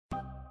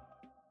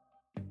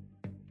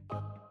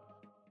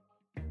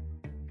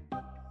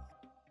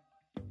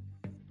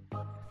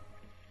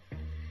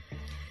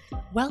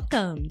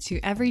Welcome to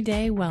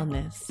Everyday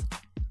Wellness.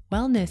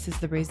 Wellness is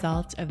the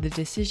result of the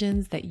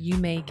decisions that you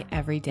make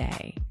every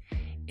day.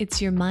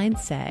 It's your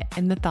mindset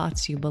and the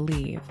thoughts you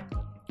believe.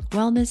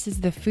 Wellness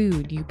is the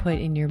food you put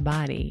in your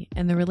body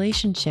and the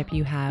relationship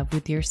you have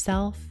with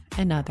yourself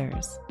and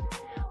others.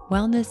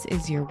 Wellness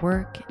is your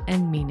work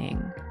and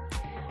meaning.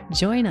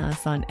 Join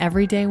us on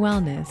Everyday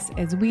Wellness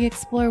as we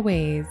explore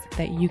ways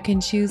that you can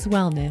choose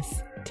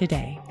wellness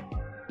today.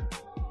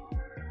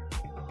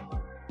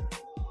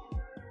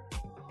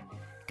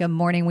 Good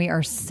morning. We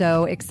are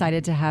so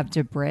excited to have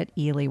DeBritt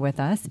Ely with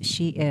us.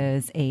 She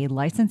is a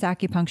licensed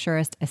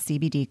acupuncturist, a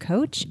CBD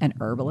coach, and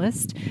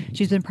herbalist.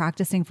 She's been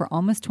practicing for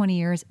almost 20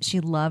 years. She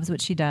loves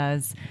what she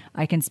does.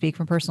 I can speak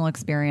from personal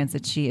experience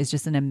that she is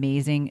just an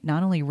amazing,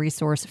 not only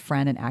resource,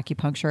 friend, and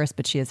acupuncturist,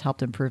 but she has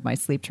helped improve my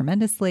sleep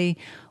tremendously.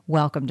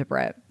 Welcome,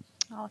 DeBritt.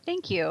 Oh,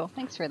 thank you.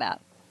 Thanks for that.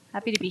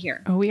 Happy to be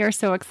here. We are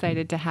so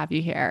excited to have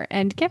you here.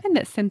 And given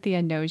that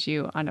Cynthia knows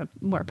you on a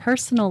more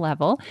personal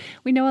level,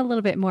 we know a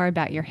little bit more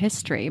about your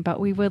history, but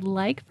we would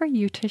like for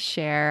you to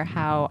share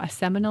how a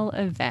seminal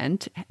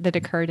event that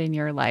occurred in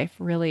your life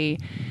really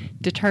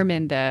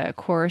determined the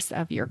course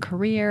of your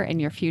career and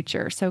your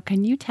future. So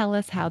can you tell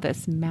us how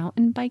this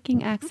mountain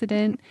biking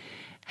accident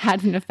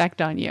had an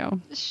effect on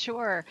you?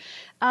 Sure.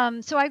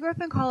 So I grew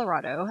up in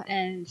Colorado,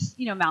 and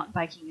mountain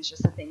biking is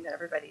just a thing that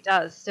everybody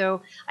does.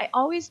 So I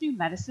always knew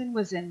medicine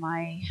was in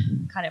my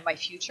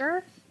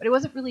future, but I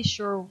wasn't really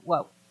sure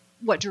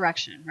what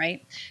direction,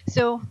 right?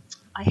 So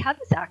I had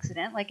this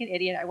accident like an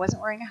idiot. I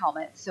wasn't wearing a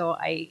helmet, so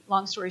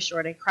long story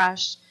short, I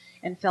crashed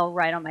and fell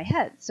right on my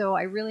head. So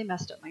I really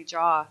messed up my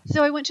jaw.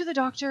 So I went to the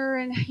doctor,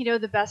 and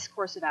the best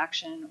course of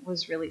action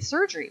was really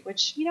surgery,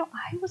 which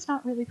I was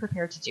not really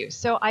prepared to do.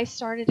 So I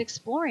started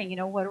exploring,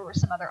 what were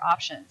some other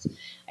options.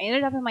 I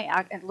ended up in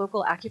my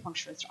local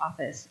acupuncturist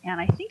office, and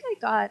I think I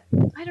got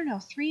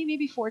 3,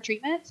 maybe 4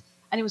 treatments,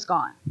 and it was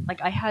gone.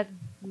 Like I had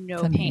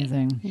no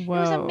pain. Whoa. It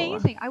was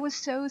amazing. I was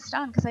so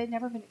stunned because I had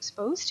never been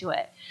exposed to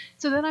it.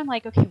 So then I'm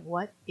like, okay,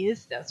 what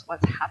is this?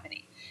 What's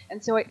happening?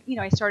 And so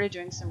I started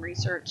doing some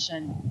research,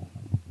 and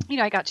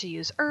I got to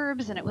use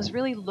herbs, and it was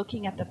really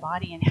looking at the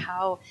body and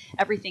how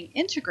everything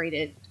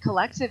integrated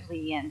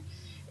collectively, and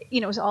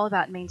it was all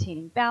about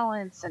maintaining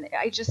balance, and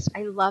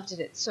I loved it.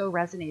 It so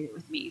resonated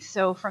with me.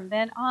 So from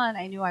then on,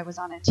 I knew I was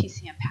on a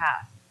TCM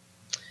path.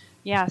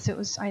 Yeah,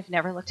 so I've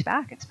never looked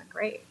back. It's been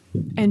great.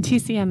 And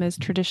TCM is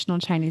traditional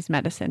Chinese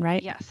medicine,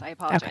 right? Yes, I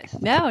apologize.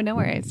 Okay. No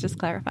worries. Just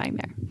clarifying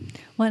there.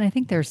 Well, and I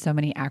think there's so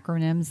many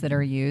acronyms that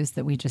are used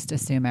that we just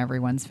assume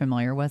everyone's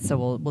familiar with. So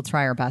we'll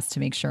try our best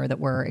to make sure that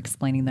we're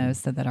explaining those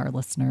so that our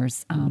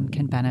listeners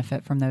can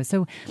benefit from those.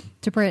 So,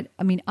 DeBritt,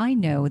 I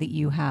know that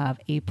you have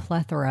a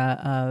plethora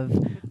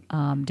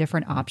of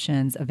different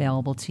options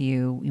available to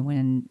you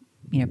when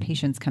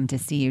patients come to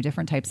see you,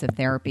 different types of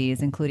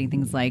therapies, including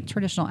things like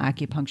traditional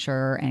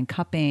acupuncture and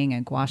cupping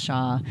and gua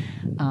sha,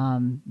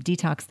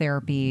 detox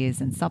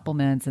therapies and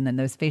supplements, and then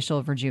those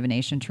facial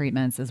rejuvenation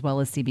treatments, as well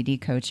as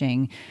CBD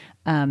coaching.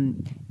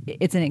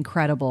 It's an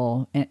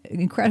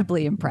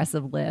incredibly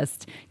impressive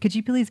list. Could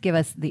you please give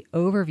us the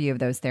overview of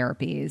those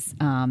therapies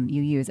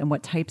you use and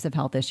what types of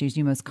health issues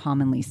you most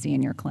commonly see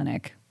in your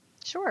clinic?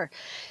 Sure.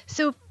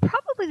 So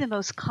probably the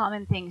most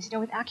common things,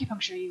 with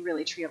acupuncture, you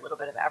really treat a little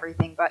bit of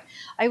everything, but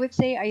I would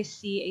say I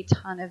see a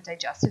ton of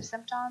digestive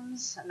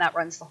symptoms, and that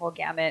runs the whole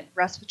gamut: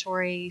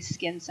 respiratory,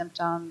 skin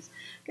symptoms,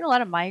 get a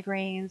lot of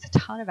migraines, a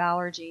ton of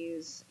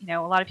allergies. A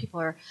lot of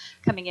people are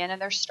coming in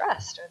and they're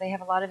stressed, or they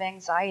have a lot of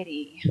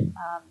anxiety,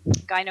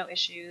 gyno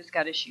issues,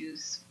 gut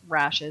issues,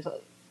 rashes,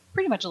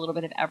 pretty much a little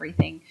bit of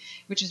everything,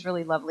 which is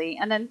really lovely.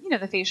 And then,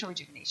 the facial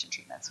rejuvenation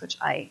treatments, which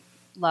I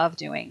love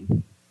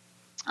doing.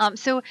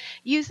 So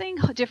using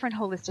different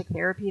holistic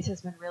therapies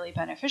has been really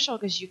beneficial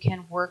because you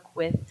can work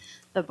with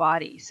the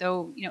body.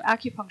 So,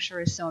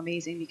 acupuncture is so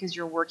amazing because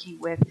you're working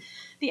with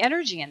the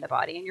energy in the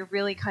body, and you're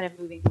really kind of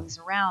moving things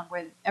around.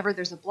 Whenever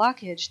there's a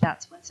blockage,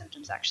 that's when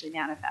symptoms actually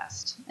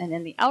manifest. And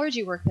in the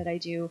allergy work that I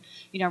do,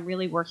 I'm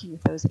really working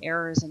with those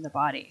errors in the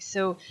body.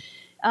 So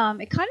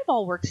it kind of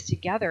all works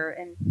together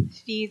and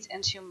feeds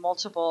into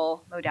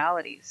multiple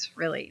modalities,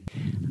 really.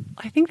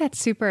 I think that's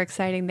super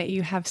exciting that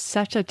you have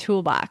such a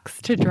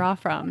toolbox to draw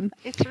from.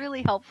 It's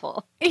really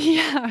helpful.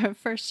 Yeah,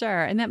 for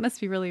sure. And that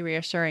must be really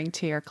reassuring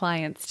to your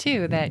clients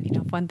too, that,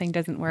 if one thing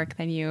doesn't work,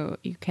 then you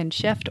can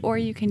shift, or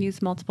you can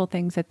use multiple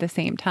things at the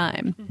same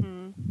time.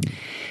 Mm-hmm.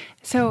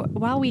 So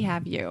while we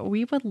have you,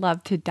 we would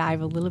love to dive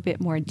a little bit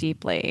more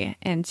deeply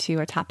into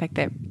a topic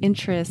that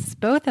interests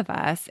both of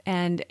us.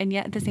 And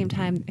yet at the same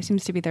time, it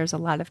seems to be there's a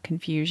lot of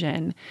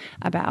confusion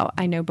about.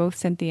 I know both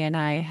Cynthia and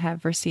I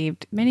have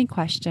received many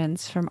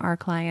questions from our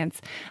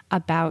clients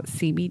about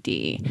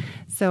CBD.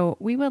 So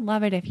we would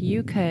love it if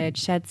you could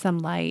shed some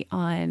light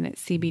on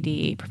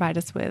CBD, provide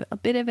us with a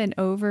bit of an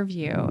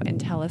overview,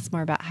 and tell us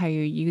more about how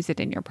you use it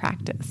in your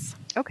practice.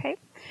 Okay.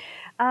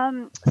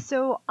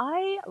 So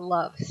I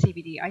love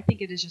CBD. I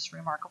think it is just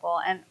remarkable,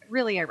 and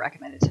really I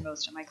recommend it to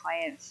most of my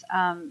clients.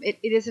 It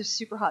is a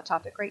super hot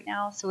topic right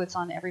now, so it's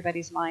on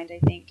everybody's mind, I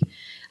think.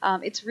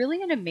 It's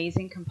really an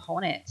amazing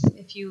component.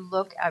 If you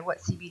look at what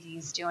CBD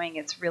is doing,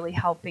 it's really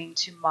helping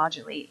to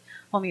modulate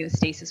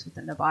homeostasis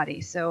within the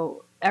body.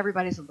 So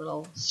everybody's a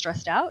little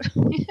stressed out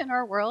in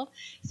our world.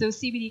 So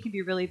CBD can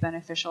be really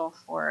beneficial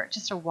for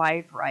just a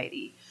wide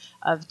variety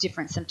of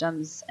different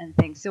symptoms and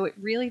things. So it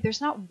really, there's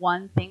not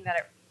one thing that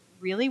it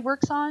really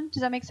works on.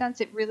 Does that make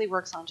sense? It really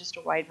works on just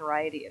a wide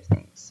variety of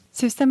things.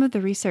 So some of the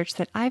research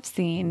that I've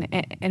seen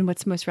and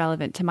what's most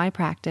relevant to my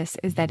practice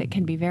is that it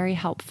can be very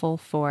helpful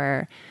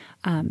for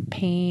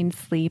pain,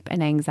 sleep,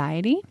 and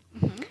anxiety.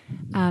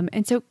 Mm-hmm.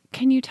 And so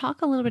can you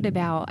talk a little bit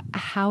about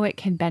how it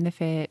can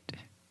benefit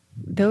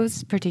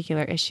those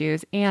particular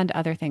issues and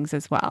other things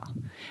as well?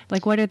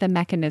 Like, what are the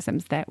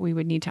mechanisms that we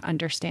would need to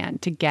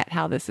understand to get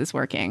how this is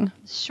working?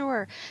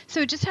 Sure.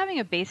 So just having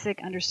a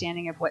basic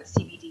understanding of what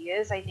CBD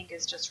is, I think,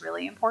 is just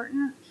really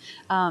important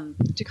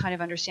to kind of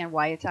understand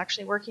why it's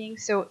actually working.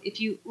 So if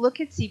you look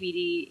at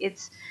CBD,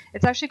 it's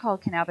actually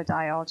called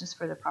cannabidiol, just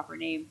for the proper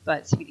name,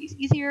 but CBD is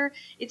easier.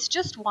 It's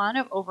just one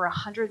of over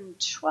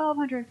 112,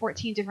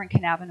 114 different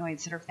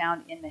cannabinoids that are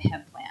found in the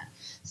hemp plant.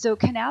 So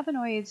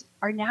cannabinoids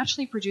are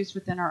naturally produced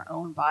within our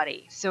own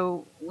body.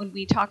 So when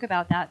we talk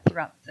about that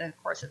throughout the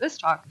course of this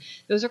talk,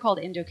 those are called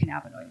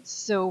endocannabinoids.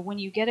 So when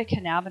you get a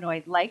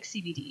cannabinoid like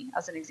CBD,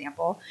 as an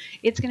example,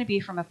 it's going to be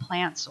from a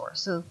plant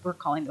source. So we're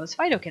calling those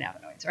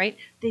phytocannabinoids, right?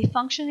 They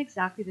function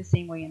exactly the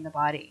same way in the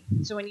body.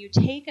 So when you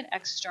take an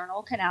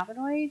external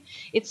cannabinoid,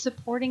 it's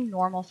supporting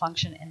normal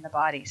function in the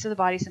body. So the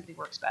body simply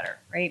works better,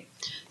 right?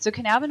 So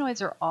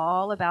cannabinoids are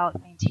all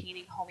about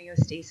maintaining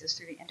homeostasis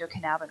through the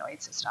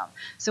endocannabinoid system.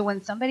 So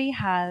when somebody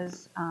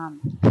has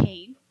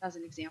pain, as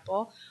an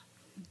example,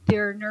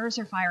 their nerves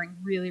are firing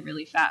really,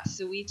 really fast.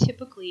 So we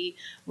typically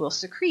will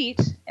secrete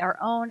our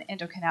own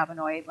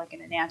endocannabinoid, like an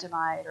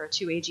anandamide or a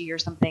 2-AG or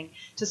something,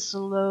 to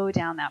slow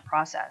down that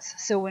process.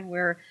 So when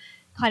we're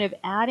kind of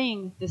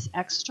adding this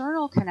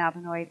external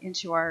cannabinoid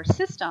into our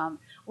system,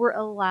 we're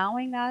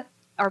allowing that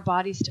our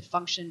bodies to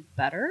function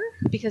better,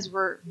 because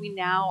we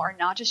now are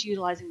not just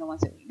utilizing the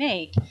ones that we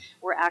make,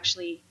 we're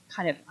actually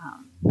kind of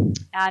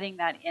adding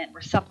that in.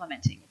 We're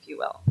supplementing, if you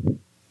will.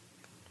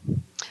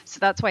 So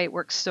that's why it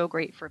works so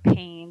great for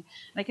pain.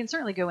 And I can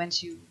certainly go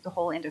into the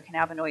whole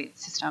endocannabinoid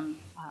system.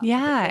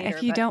 Yeah, later,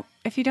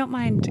 if you don't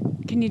mind,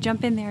 can you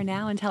jump in there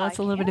now and tell us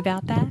a little bit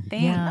about that?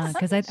 Thanks. Yeah,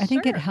 because I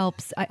think Sure. it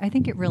helps. I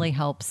think it really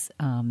helps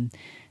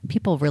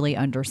people really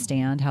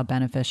understand how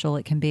beneficial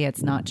it can be.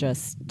 It's not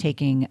just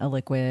taking a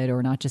liquid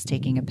or not just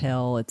taking a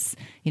pill. It's,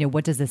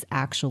 what does this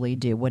actually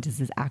do? What does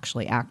this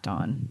actually act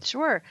on?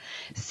 Sure.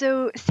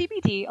 So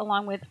CBD,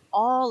 along with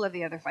all of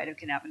the other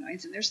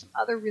phytocannabinoids, and there's some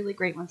other really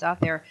great ones out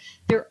there,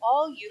 they're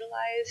all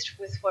utilized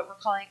with what we're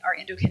calling our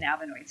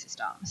endocannabinoid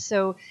system.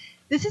 So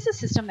this is a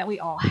system that we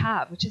all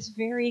have, which is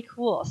very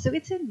cool. So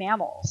it's in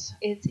mammals,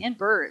 it's in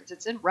birds,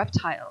 it's in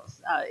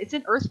reptiles, it's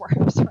in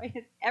earthworms,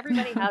 right?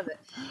 Everybody has it.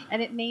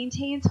 And it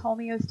maintains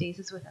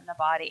homeostasis within the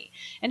body.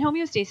 And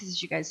homeostasis,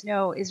 as you guys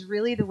know, is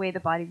really the way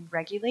the body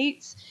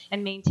regulates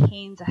and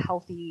maintains a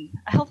healthy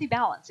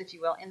balance, if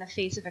you will, in the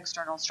face of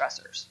external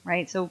stressors,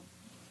 right? So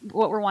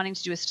what we're wanting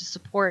to do is to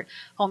support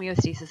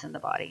homeostasis in the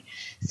body.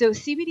 So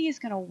CBD is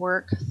going to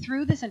work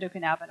through this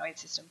endocannabinoid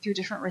system through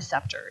different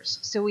receptors.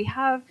 So we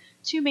have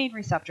two main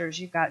receptors.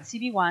 You've got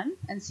CB1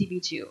 and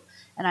CB2.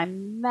 And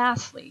I'm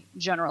massively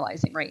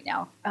generalizing right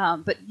now,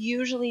 but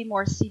usually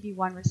more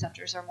CB1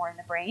 receptors are more in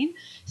the brain.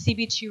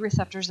 CB2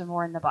 receptors are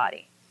more in the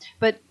body.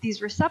 But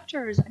these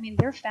receptors,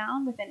 they're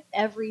found within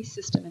every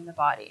system in the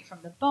body, from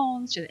the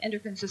bones to the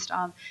endocrine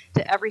system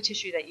to every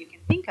tissue that you can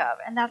think of.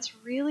 And that's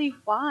really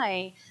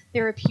why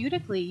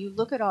therapeutically you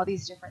look at all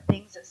these different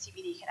things that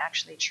CBD can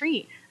actually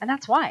treat. And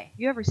that's why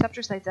you have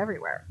receptor sites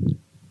everywhere.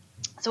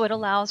 So it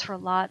allows for a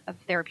lot of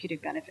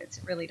therapeutic benefits.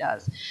 It really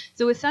does.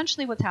 So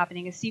essentially what's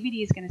happening is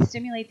CBD is going to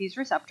stimulate these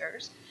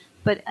receptors.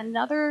 But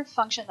another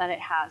function that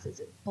it has is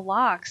it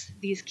blocks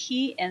these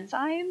key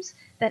enzymes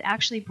that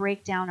actually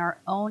break down our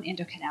own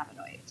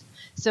endocannabinoids.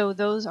 So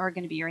those are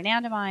going to be your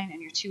anandamide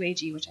and your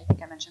 2-AG, which I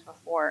think I mentioned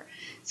before.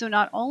 So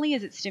not only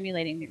is it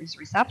stimulating these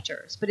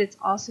receptors, but it's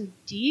also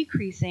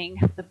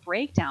decreasing the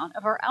breakdown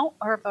of our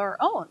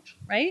own,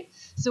 right?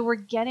 So we're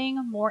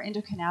getting more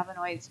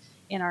endocannabinoids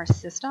in our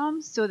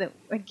system so that,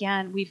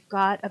 again, we've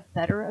got a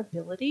better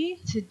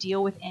ability to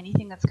deal with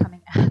anything that's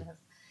coming at us.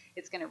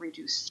 It's going to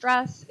reduce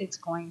stress. It's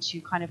going to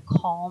kind of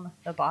calm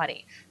the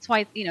body. That's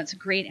why, it's a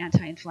great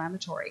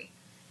anti-inflammatory.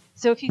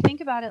 So if you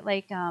think about it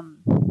like,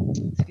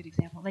 it's a good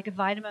example, like a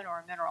vitamin or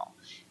a mineral.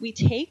 We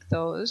take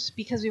those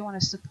because we want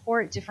to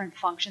support different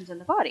functions in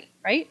the body,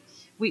 right?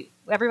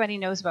 Everybody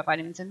knows about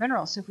vitamins and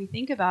minerals. So if we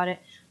think about it,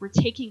 we're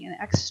taking an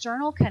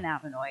external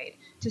cannabinoid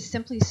to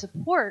simply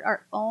support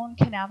our own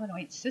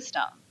cannabinoid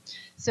system.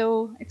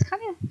 So it's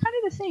kind of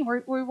the same.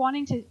 We're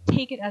wanting to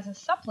take it as a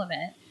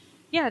supplement,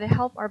 to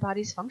help our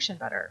bodies function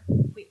better.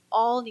 We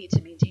all need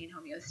to maintain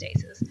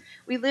homeostasis.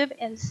 We live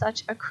in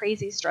such a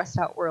crazy, stressed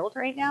out world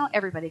right now.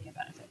 Everybody can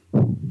benefit.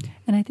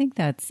 And I think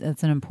that's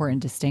an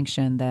important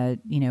distinction that,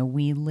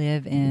 we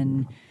live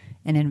in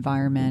an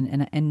environment,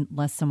 and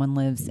unless someone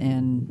lives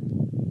in,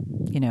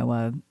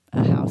 a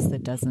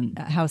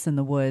house in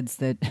the woods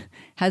that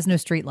has no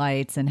street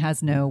lights and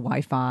has no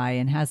Wi-Fi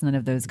and has none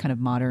of those kind of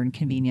modern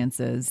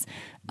conveniences.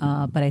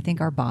 But I think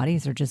our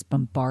bodies are just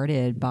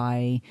bombarded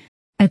by.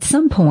 At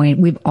some point,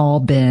 we've all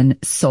been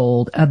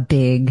sold a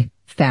big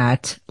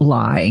fat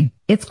lie.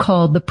 It's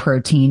called the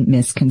protein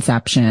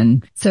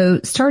misconception. So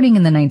starting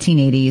in the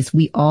 1980s,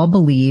 we all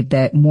believed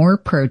that more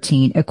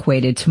protein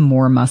equated to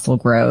more muscle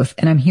growth.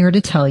 And I'm here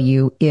to tell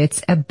you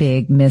it's a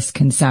big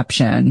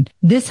misconception.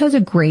 This has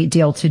a great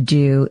deal to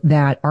do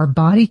that our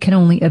body can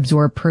only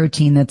absorb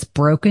protein that's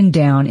broken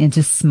down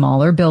into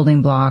smaller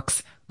building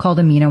blocks called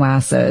amino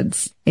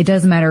acids. It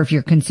doesn't matter if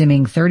you're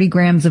consuming 30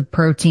 grams of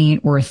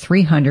protein or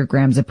 300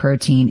 grams of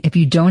protein. If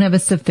you don't have a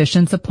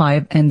sufficient supply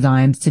of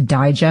enzymes to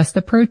digest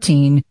the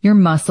protein, your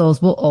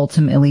muscles will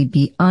ultimately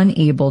be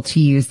unable to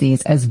use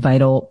these as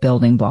vital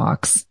building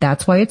blocks.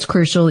 That's why it's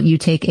crucial you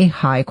take a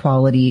high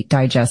quality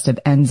digestive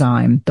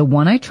enzyme. The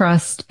one I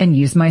trust and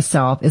use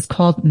myself is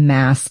called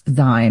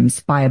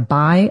Masszymes by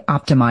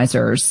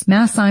Bioptimizers.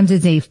 Masszymes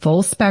is a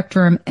full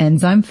spectrum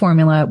enzyme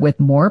formula with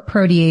more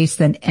protease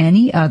than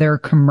any other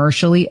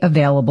commercially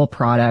available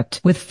product,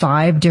 with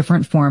 5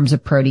 different forms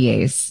of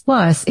protease.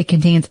 Plus, it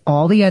contains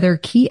all the other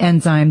key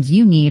enzymes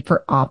you need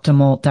for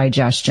optimal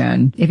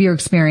digestion. If you're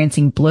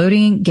experiencing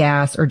bloating,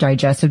 gas, or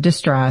digestive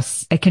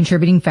distress, a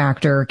contributing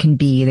factor can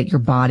be that your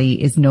body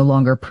is no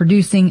longer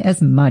producing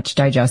as much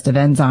digestive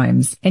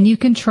enzymes. And you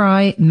can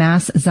try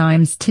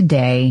Masszymes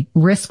today,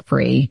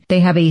 risk-free. They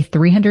have a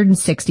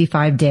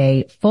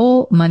 365-day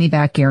full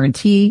money-back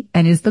guarantee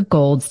and is the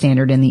gold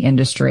standard in the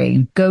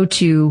industry. Go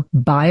to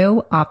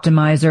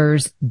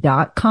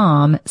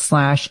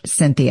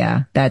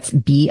bioptimizers.com/Cynthia. That's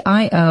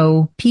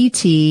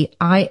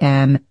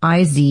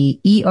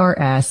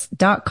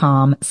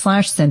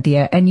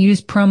bioptimizers.com/Cynthia and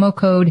use promo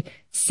code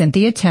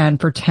Cynthia10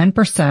 for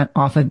 10%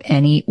 off of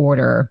any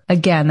order.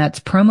 Again,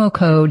 that's promo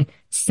code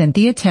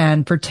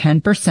Cynthia10 for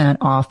 10%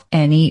 off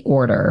any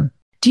order.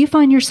 Do you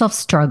find yourself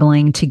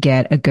struggling to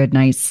get a good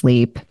night's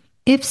sleep?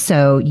 If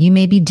so, you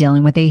may be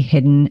dealing with a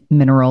hidden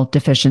mineral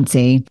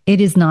deficiency.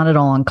 It is not at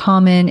all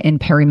uncommon in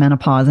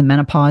perimenopause and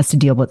menopause to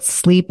deal with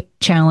sleep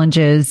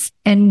challenges.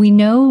 And we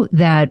know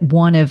that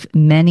one of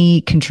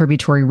many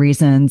contributory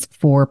reasons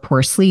for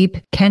poor sleep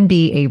can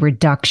be a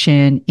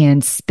reduction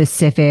in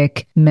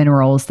specific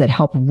minerals that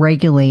help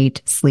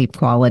regulate sleep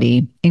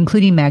quality,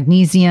 including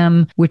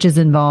magnesium, which is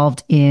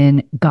involved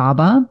in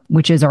GABA,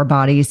 which is our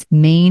body's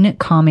main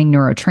calming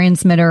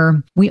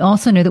neurotransmitter. We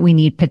also know that we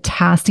need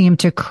potassium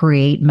to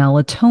create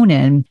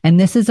melatonin. And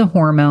this is a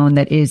hormone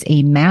that is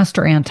a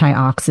master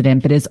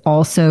antioxidant, but is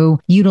also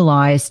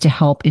utilized to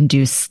help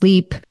induce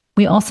sleep.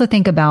 We also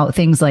think about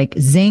things like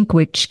zinc,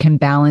 which can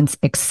balance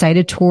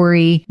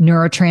excitatory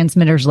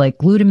neurotransmitters like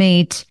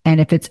glutamate. And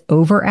if it's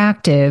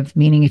overactive,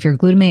 meaning if your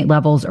glutamate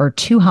levels are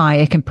too high,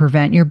 it can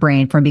prevent your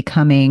brain from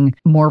becoming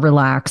more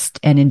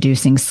relaxed and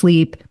inducing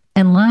sleep.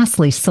 And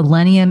lastly,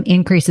 selenium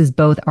increases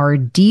both our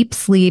deep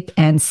sleep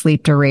and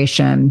sleep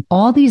duration.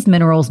 All these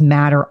minerals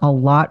matter a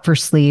lot for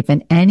sleep,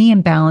 and any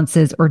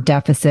imbalances or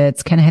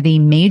deficits can have a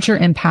major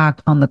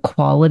impact on the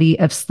quality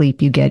of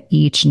sleep you get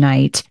each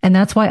night. And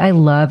that's why I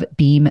love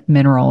Beam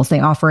Minerals. They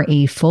offer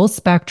a full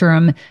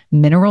spectrum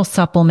mineral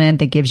supplement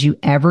that gives you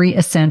every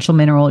essential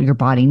mineral your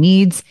body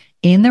needs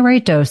in the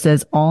right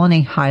doses, all in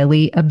a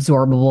highly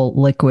absorbable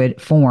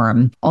liquid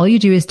form. All you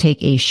do is take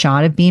a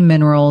shot of Beam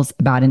Minerals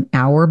about an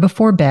hour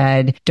before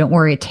bed. Don't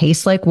worry, it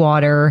tastes like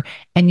water,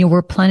 and you'll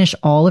replenish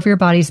all of your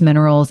body's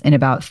minerals in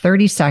about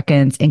 30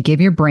 seconds and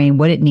give your brain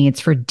what it needs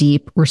for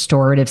deep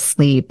restorative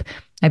sleep.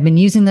 I've been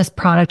using this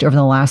product over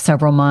the last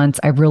several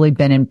months. I've really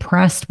been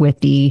impressed with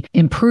the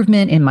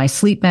improvement in my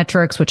sleep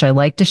metrics, which I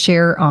like to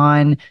share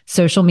on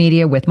social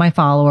media with my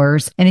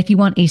followers. And if you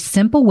want a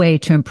simple way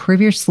to improve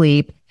your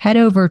sleep, head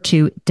over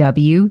to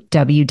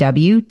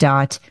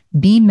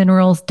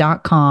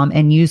www.beamminerals.com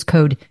and use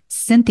code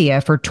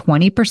Cynthia for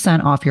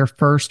 20% off your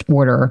first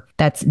order.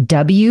 That's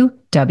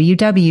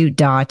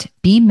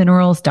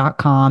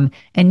www.beamminerals.com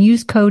and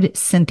use code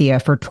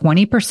Cynthia for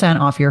 20%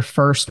 off your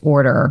first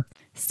order.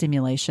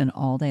 Stimulation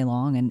all day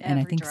long. And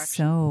I think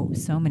so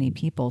many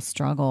people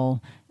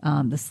struggle.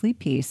 The sleep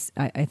piece,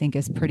 I think,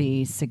 is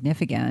pretty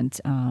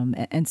significant.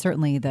 And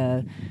certainly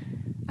the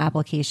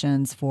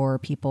applications for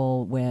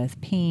people with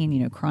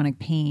pain, chronic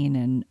pain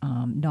and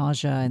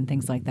nausea and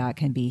things like that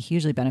can be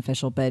hugely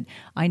beneficial. But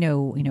I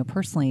know,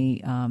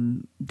 personally,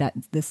 that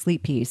the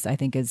sleep piece, I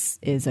think,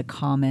 is a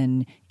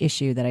common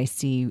issue that I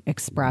see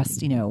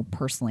expressed,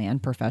 personally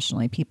and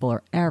professionally.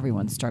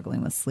 Everyone's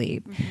struggling with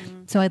sleep.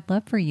 Mm-hmm. So I'd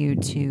love for you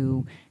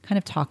to kind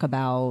of talk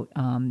about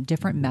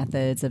different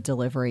methods of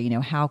delivery.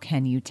 How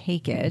can you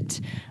take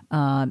it?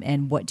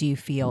 And what do you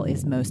feel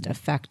is most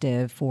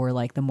effective for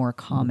like the more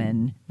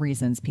common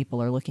reasons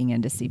people are looking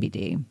into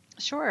CBD?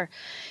 Sure.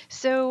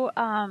 So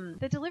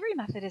the delivery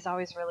method is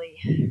always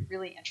really,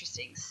 really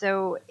interesting.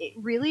 So it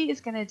really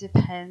is going to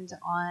depend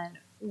on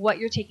what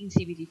you're taking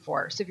CBD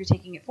for. So if you're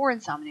taking it for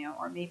insomnia,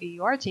 or maybe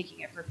you are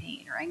taking it for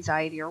pain or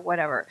anxiety or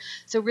whatever.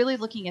 So really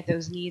looking at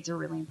those needs are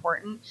really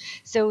important.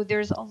 So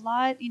there's a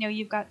lot,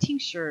 you've got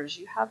tinctures,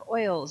 you have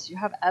oils, you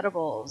have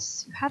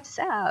edibles, you have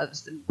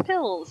salves and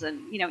pills,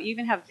 and, you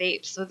even have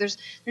vapes. So there's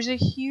a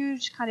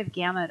huge kind of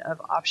gamut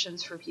of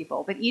options for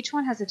people, but each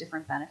one has a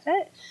different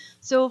benefit.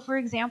 So for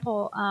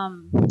example,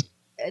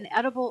 an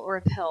edible or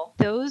a pill,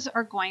 those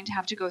are going to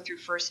have to go through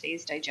first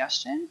phase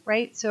digestion,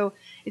 right? So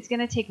it's going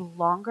to take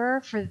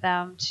longer for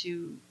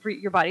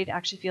your body to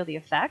actually feel the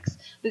effects,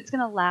 but it's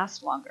going to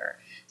last longer.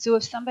 So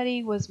if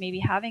somebody was maybe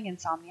having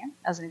insomnia,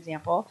 as an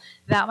example,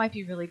 that might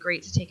be really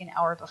great to take an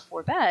hour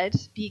before bed,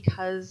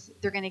 because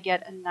they're going to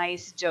get a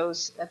nice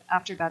dose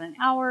after about an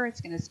hour.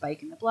 It's going to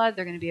spike in the blood.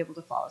 They're going to be able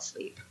to fall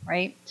asleep,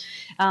 right?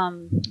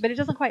 But it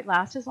doesn't quite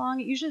last as long.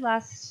 It usually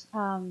lasts,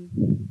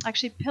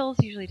 actually pills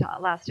usually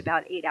last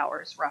about 8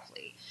 hours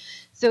roughly.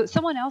 So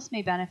someone else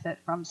may benefit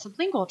from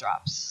sublingual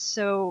drops.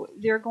 So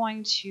they're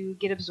going to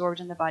get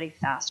absorbed in the body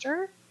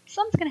faster.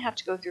 Some's going to have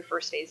to go through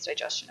first phase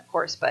digestion, of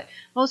course, but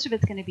most of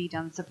it's going to be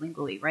done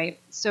sublingually, right?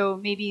 So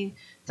maybe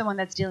someone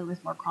that's dealing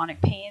with more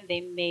chronic pain, they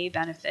may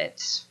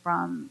benefit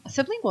from a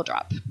sublingual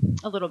drop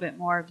a little bit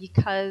more,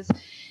 because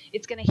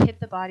it's going to hit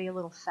the body a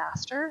little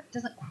faster. It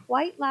doesn't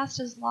quite last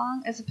as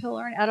long as a pill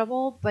or an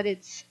edible, but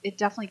it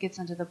definitely gets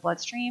into the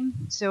bloodstream.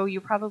 So you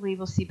probably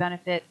will see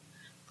benefit,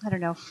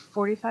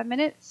 45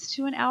 minutes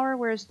to an hour,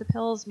 whereas the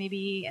pills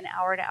maybe an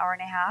hour to hour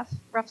and a half,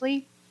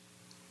 roughly.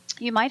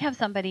 You might have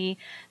somebody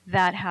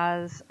that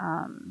has,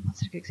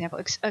 what's a good example,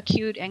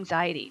 acute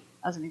anxiety,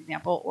 as an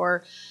example,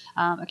 or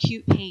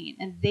acute pain,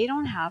 and they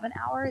don't have an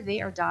hour.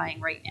 They are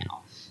dying right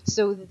now.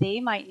 So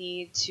they might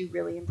need to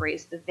really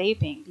embrace the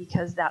vaping,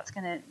 because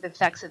the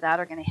effects of that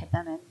are going to hit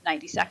them in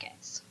 90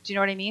 seconds. Do you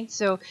know what I mean?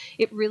 So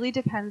it really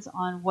depends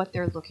on what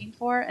they're looking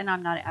for. And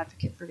I'm not an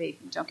advocate for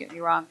vaping, don't get me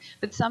wrong,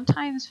 but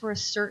sometimes for a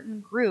certain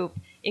group,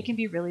 it can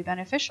be really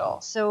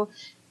beneficial. So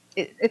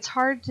it's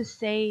hard to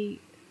say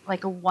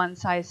like a one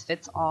size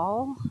fits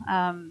all.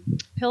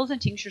 Pills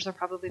and tinctures are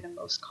probably the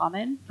most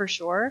common for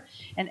sure.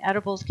 And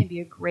edibles can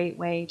be a great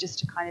way just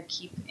to kind of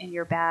keep in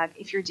your bag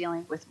if you're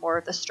dealing with more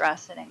of the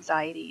stress and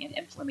anxiety and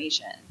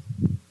inflammation.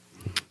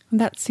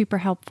 That's super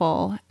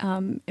helpful.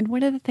 And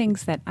one of the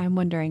things that I'm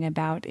wondering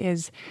about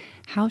is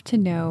how to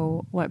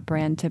know what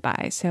brand to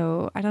buy.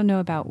 So I don't know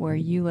about where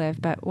you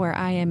live, but where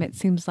I am, it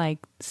seems like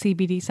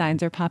CBD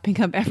signs are popping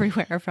up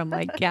everywhere, from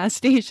like gas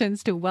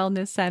stations to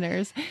wellness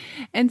centers.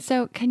 And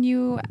so can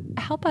you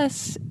help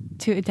us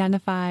to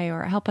identify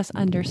or help us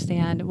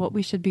understand what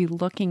we should be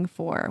looking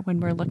for when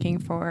we're looking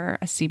for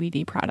a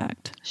CBD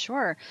product?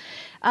 Sure.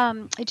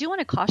 I do want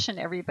to caution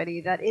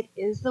everybody that it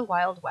is the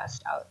Wild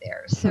West out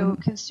there. So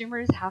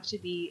consumers have to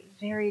be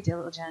very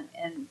diligent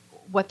in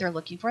what they're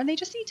looking for, and they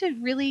just need to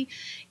really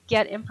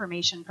get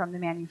information from the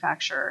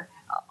manufacturer.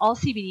 All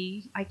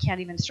CBD, I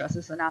can't even stress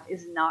this enough,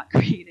 is not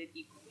created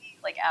equally,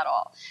 like at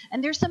all.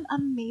 And there's some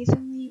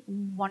amazingly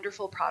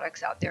wonderful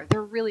products out there.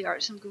 There really are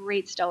some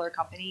great stellar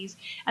companies,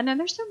 and then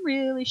there's some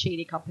really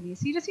shady companies.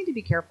 So you just need to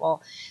be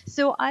careful.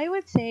 So I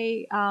would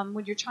say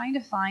when you're trying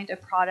to find a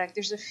product,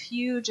 there's a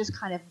few just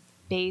kind of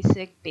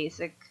basic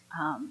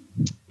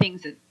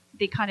things that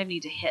they kind of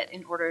need to hit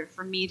in order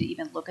for me to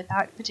even look at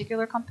that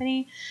particular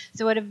company.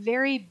 So at a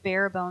very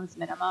bare bones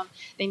minimum,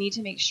 they need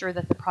to make sure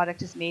that the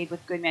product is made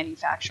with good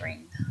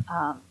manufacturing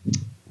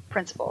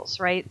principles,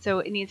 right? So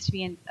it needs to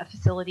be in a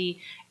facility.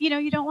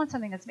 You don't want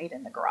something that's made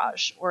in the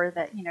garage, or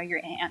that,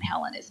 your Aunt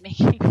Helen is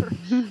making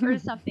or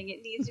something.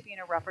 It needs to be in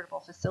a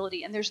reputable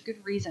facility, and there's good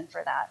reason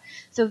for that.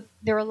 So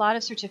there are a lot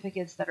of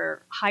certificates that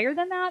are higher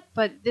than that,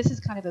 but this is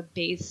kind of a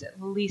base.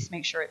 At least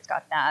make sure it's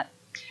got that.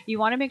 You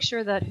want to make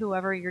sure that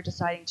whoever you're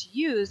deciding to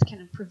use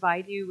can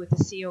provide you with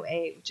a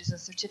COA, which is a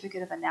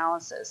certificate of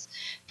analysis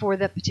for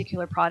that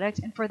particular product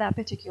and for that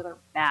particular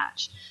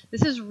batch.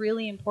 This is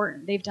really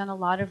important. They've done a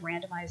lot of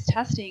randomized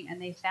testing,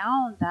 and they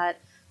found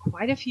that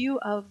quite a few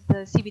of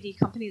the CBD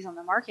companies on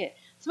the market,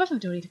 some of them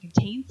don't even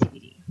contain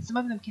CBD. Some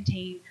of them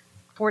contain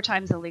 4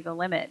 times the legal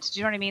limit. Do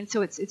you know what I mean?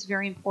 So it's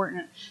very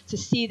important to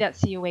see that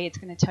COA. It's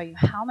going to tell you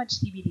how much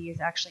CBD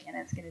is actually in it.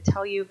 It's going to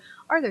tell you,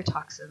 are there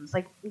toxins?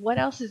 Like, what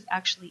else is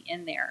actually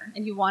in there?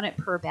 And you want it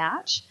per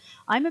batch.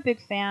 I'm a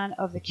big fan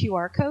of the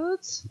QR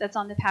codes that's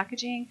on the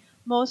packaging.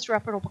 Most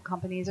reputable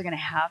companies are going to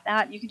have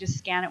that. You can just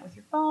scan it with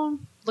your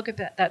phone, look at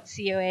that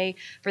COA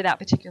for that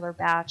particular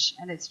batch,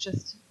 and it's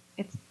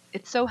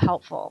so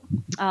helpful.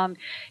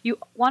 You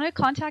want to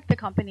contact the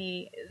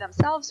company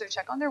themselves or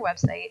check on their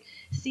website,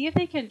 see if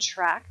they can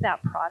track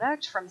that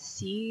product from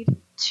seed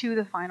to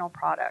the final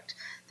product.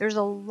 There's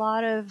a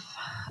lot of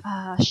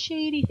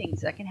shady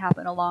things that can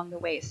happen along the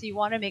way, so you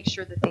want to make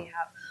sure that they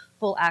have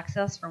full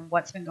access from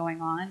what's been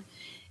going on.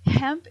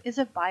 Hemp is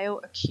a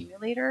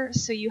bioaccumulator,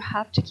 so you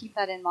have to keep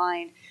that in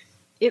mind.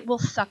 it will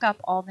suck up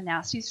all the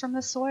nasties from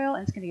the soil,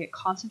 and it's going to get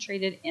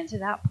concentrated into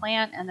that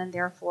plant, and then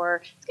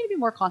therefore it's going to be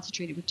more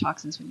concentrated with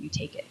toxins when you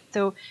take it.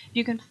 So if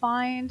you can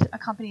find a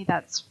company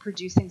that's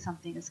producing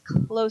something as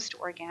close to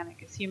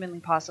organic as humanly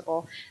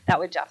possible, that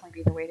would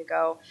definitely be the way to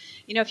go.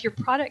 If your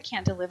product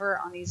can't deliver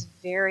on these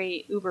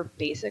very uber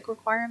basic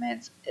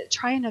requirements,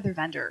 try another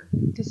vendor,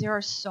 because there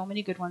are so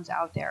many good ones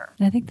out there.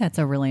 And I think that's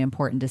a really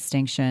important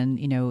distinction.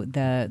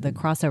 The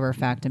crossover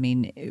effect. I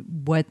mean,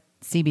 what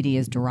CBD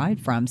is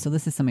derived from. So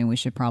this is something we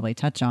should probably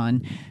touch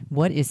on.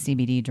 What is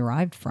CBD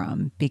derived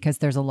from? Because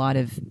there's a lot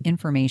of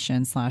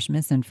information /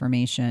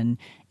 misinformation.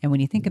 And when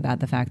you think about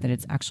the fact that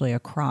it's actually a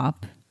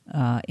crop,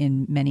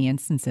 in many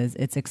instances,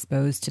 it's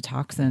exposed to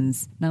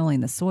toxins, not only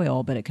in the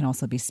soil, but it can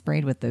also be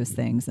sprayed with those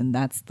things. And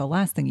that's the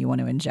last thing you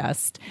want to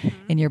ingest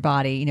in your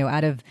body,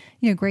 out of,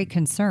 great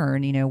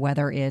concern,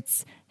 whether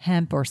it's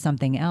hemp or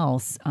something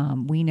else.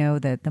 We know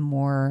that the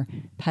more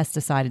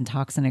pesticide and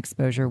toxin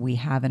exposure we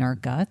have in our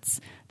guts,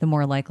 the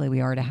more likely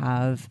we are to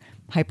have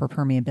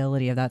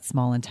hyperpermeability of that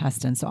small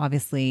intestine. So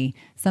obviously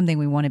something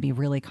we want to be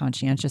really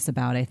conscientious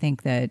about. I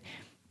think that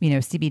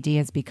CBD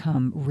has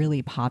become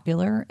really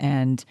popular.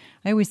 And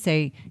I always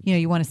say,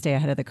 you want to stay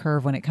ahead of the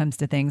curve when it comes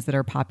to things that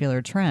are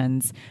popular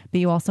trends, but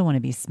you also want to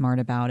be smart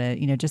about it.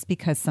 Just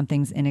because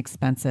something's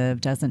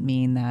inexpensive doesn't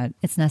mean that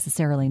it's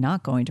necessarily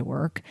not going to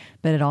work,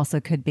 but it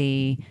also could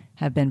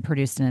have been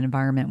produced in an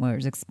environment where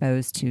it's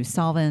exposed to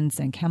solvents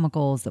and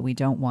chemicals that we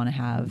don't want to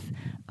have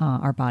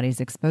our bodies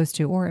exposed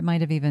to, or it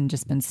might have even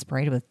just been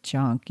sprayed with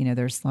junk.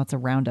 There's lots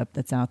of Roundup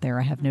that's out there.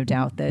 I have no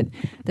doubt that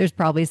there's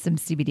probably some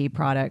CBD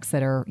products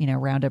that are,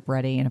 Roundup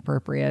ready and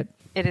appropriate.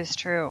 It is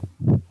true.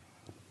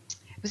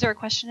 Was there a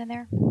question in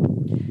there?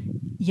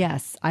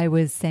 Yes, I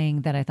was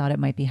saying that I thought it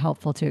might be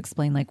helpful to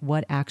explain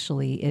what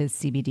actually is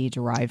CBD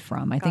derived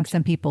from. I think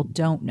some people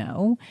don't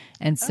know.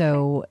 And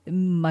so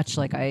much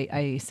like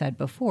I said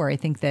before, I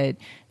think that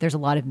there's a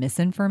lot of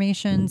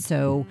misinformation.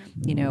 So,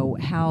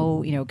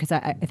 because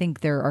I think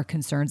there are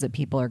concerns that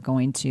people are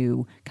going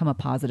to come up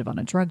positive on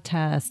a drug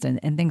test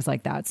and things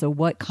like that. So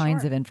what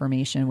kinds of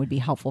information would be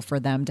helpful for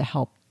them to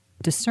help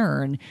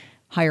discern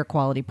higher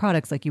quality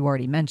products like you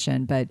already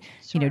mentioned, but,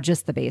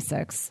 just the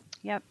basics?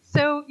 Yep.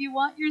 So you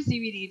want your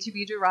CBD to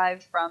be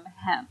derived from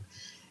hemp.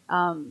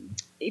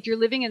 If you're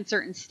living in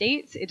certain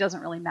states, it doesn't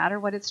really matter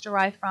what it's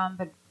derived from,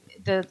 but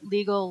the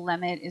legal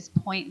limit is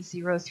 0.03%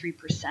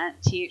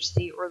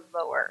 THC or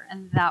lower,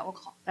 and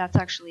that's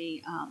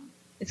actually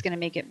it's going to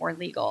make it more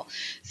legal.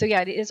 So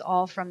yeah, it is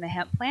all from the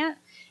hemp plant.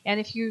 And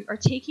if you are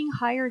taking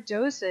higher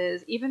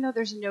doses, even though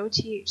there's no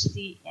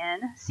THC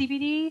in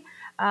CBD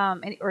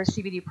or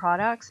CBD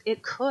products,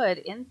 it could,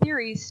 in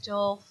theory,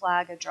 still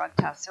flag a drug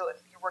test. So if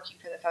you're working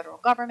for the federal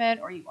government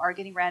or you are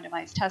getting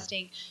randomized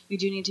testing, you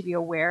do need to be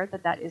aware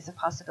that is a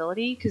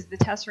possibility, because the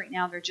tests right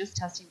now, they're just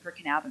testing for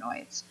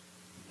cannabinoids.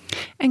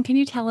 And can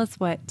you tell us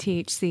what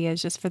THC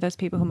is, just for those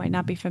people who might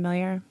not be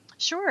familiar?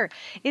 Sure.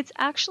 It's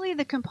actually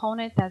the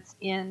component that's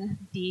in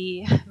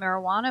the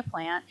marijuana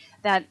plant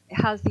that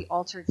has the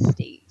altered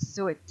state.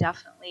 So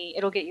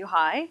it'll get you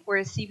high,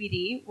 whereas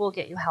CBD will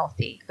get you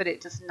healthy, but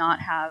it does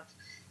not have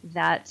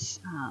that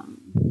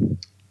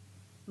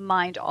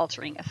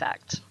mind-altering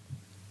effect.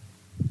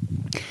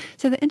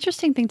 So the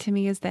interesting thing to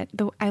me is that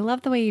I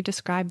love the way you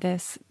described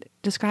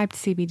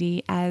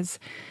CBD as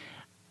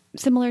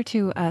similar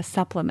to a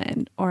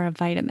supplement or a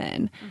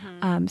vitamin.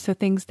 So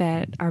things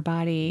that our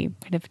body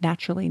kind of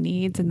naturally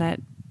needs and that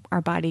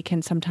our body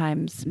can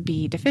sometimes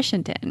be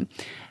deficient in.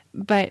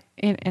 But,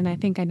 and I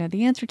think I know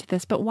the answer to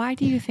this, but why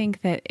do you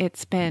think that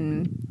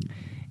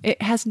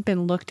it hasn't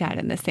been looked at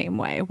in the same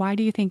way? Why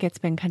do you think it's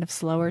been kind of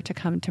slower to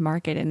come to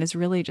market and is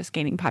really just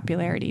gaining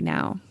popularity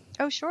now?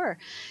 Oh, sure.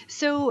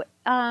 So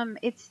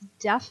it's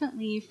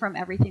definitely from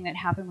everything that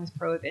happened with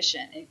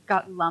Prohibition. It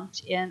got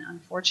lumped in,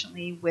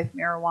 unfortunately, with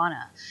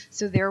marijuana.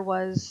 So there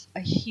was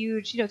a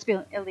huge, it's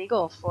been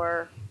illegal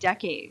for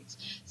decades.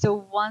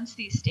 So once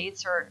these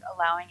states are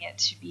allowing it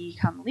to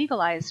become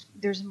legalized,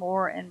 there's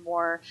more and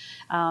more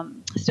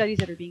studies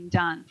that are being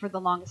done. For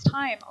the longest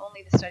time,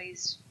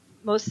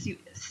 most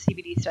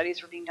CBD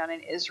studies were being done in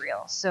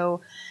Israel.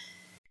 So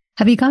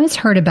have you guys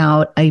heard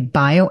about a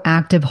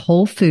bioactive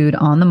whole food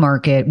on the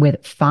market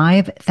with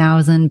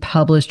 5,000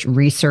 published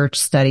research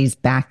studies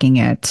backing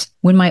it?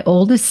 When my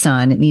oldest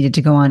son needed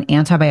to go on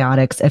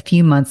antibiotics a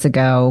few months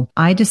ago,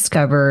 I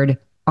discovered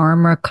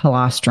Armra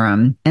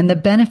Colostrum, and the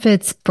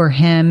benefits for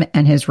him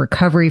and his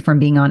recovery from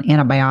being on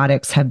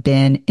antibiotics have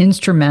been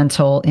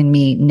instrumental in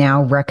me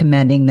now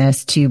recommending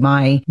this to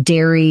my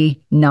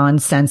dairy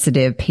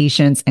non-sensitive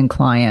patients and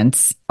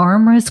clients.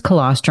 Armra's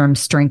colostrum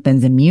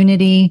strengthens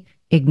immunity,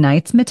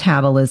 ignites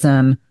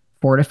metabolism,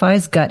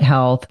 fortifies gut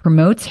health,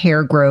 promotes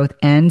hair growth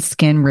and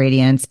skin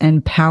radiance,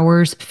 and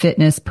powers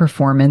fitness,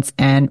 performance,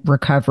 and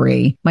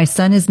recovery. My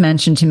son has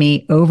mentioned to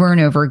me over and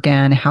over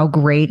again how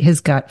great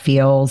his gut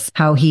feels,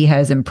 how he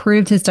has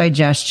improved his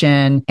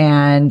digestion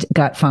and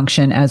gut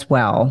function as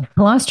well.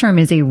 Colostrum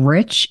is a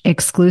rich,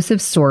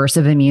 exclusive source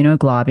of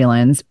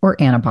immunoglobulins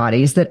or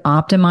antibodies that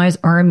optimize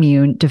our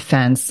immune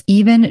defense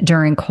even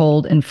during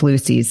cold and flu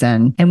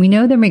season. And we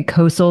know the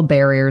mucosal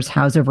barriers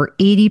house over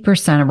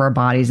 80% of our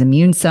body's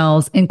immune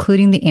cells,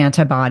 including the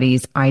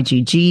antibodies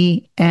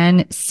IgG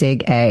and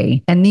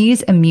SIG-A. And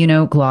these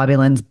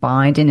immunoglobulins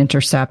bind and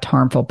intercept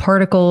harmful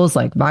particles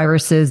like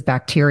viruses,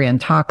 bacteria, and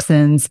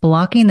toxins,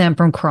 blocking them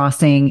from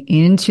crossing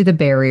into the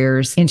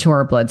barriers into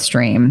our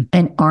bloodstream.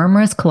 And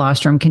Armrest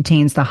colostrum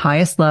contains the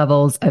highest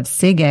levels of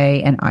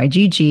SIG-A and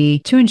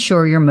IgG to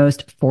ensure your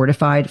most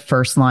fortified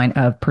first line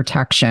of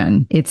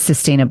protection. It's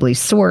sustainably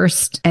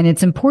sourced, and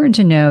it's important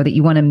to know that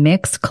you want to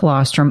mix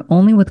colostrum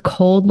only with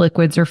cold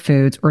liquids or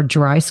foods, or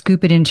dry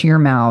scoop it into your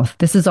mouth.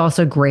 This is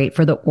also great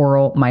for the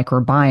oral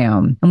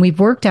microbiome. And we've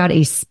worked out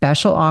a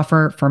special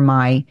offer for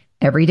my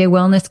Everyday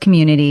Wellness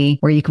community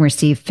where you can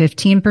receive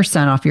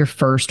 15% off your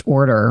first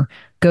order.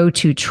 Go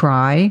to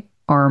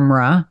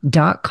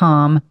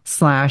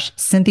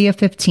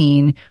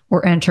tryarmra.com/Cynthia15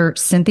 or enter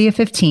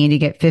Cynthia15 to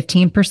get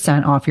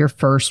 15% off your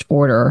first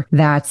order.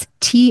 That's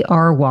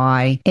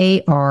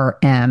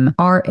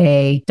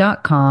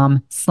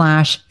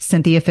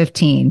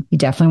tryarmra.com/Cynthia15. You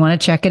definitely want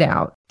to check it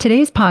out.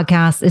 Today's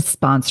podcast is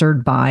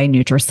sponsored by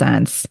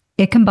NutriSense.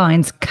 It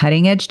combines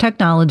cutting-edge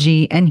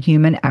technology and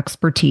human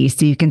expertise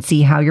so you can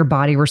see how your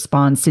body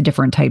responds to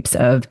different types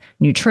of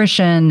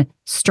nutrition,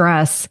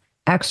 stress,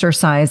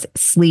 exercise,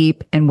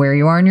 sleep, and where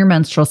you are in your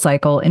menstrual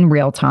cycle in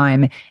real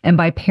time. And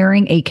by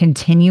pairing a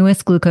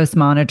continuous glucose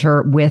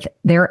monitor with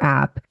their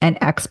app and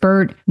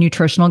expert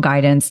nutritional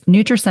guidance,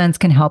 NutriSense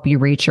can help you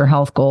reach your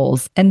health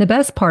goals. And the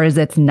best part is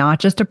it's not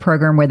just a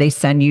program where they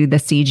send you the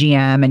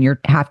CGM and you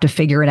have to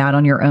figure it out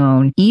on your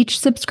own. Each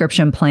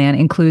subscription plan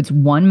includes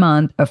 1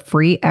 month of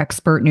free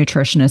expert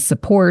nutritionist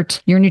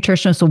support. Your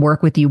nutritionist will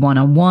work with you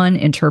one-on-one,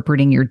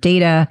 interpreting your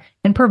data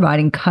and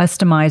providing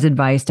customized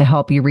advice to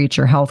help you reach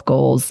your health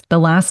goals. The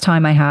last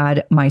time I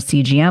had my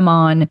CGM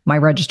on, my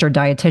registered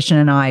dietitian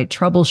and I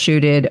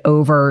troubleshooted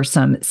over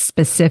some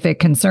specific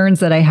concerns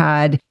that I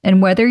had.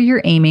 And whether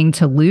you're aiming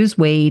to lose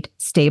weight,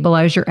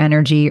 stabilize your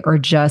energy, or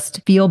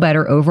just feel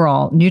better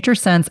overall,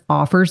 NutriSense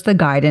offers the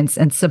guidance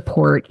and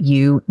support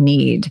you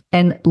need.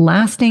 And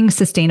lasting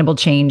sustainable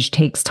change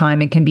takes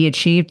time and can be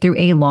achieved through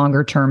a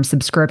longer-term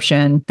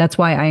subscription. That's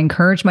why I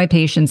encourage my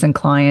patients and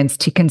clients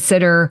to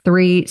consider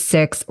 3,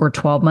 6, or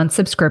 12-month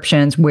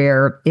subscriptions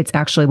where it's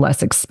actually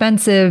less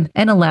expensive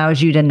and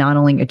allows you to not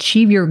only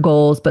achieve your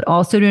goals, but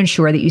also to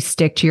ensure that you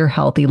stick to your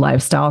healthy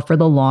lifestyle for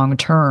the long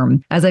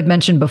term. As I've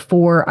mentioned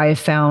before, I have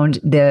found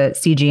the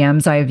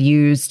CGMs I've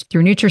used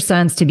through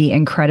NutriSense to be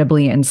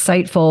incredibly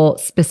insightful,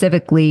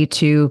 specifically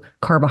to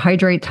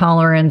carbohydrate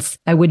tolerance.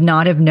 I would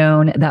not have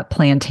known that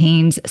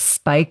plantains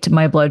spiked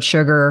my blood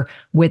sugar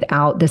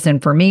without this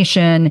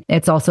information.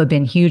 It's also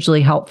been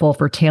hugely helpful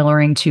for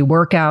tailoring to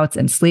workouts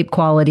and sleep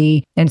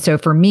quality. And so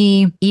for me,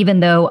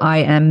 even though I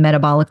am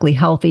metabolically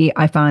healthy,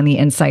 I find the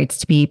insights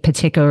to be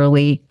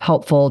particularly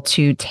helpful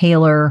to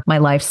tailor my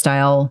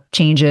lifestyle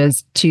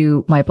changes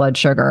to my blood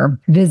sugar.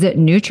 Visit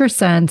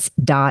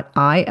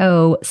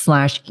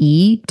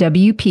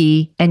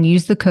nutrisense.io/EWP and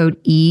use the code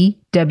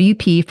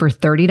EWP for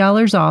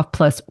 $30 off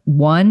plus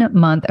 1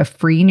 month of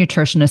free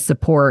nutritionist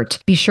support.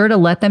 Be sure to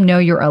let them know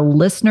you're a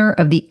listener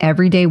of the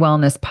Everyday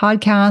Wellness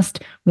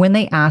podcast when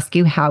they ask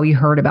you how you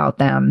heard about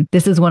them.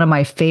 This is one of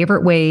my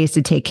favorite ways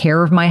to take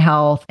care of my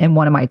health and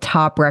one of my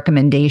top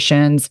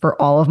recommendations for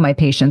all of my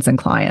patients and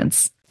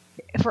clients.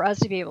 For us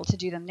to be able to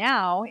do them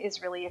now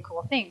is really a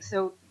cool thing.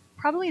 So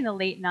probably in the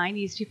late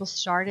 90s, people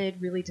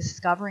started really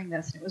discovering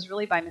this. And it was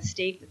really by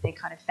mistake that they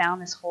kind of found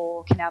this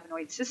whole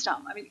cannabinoid system.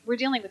 I mean, we're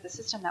dealing with a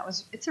system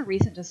it's a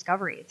recent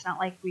discovery. It's not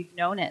like we've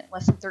known it.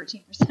 Less than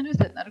 13% of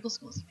the medical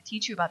schools even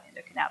teach you about the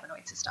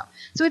endocannabinoid system.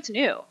 So it's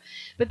new.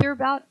 But there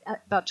are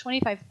about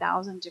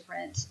 25,000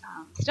 different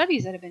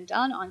studies that have been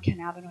done on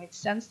cannabinoids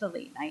since the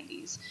late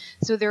 90s.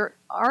 So there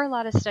are a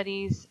lot of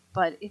studies,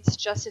 but it's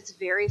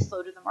very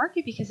slow to the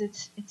market because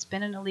it's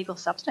been an illegal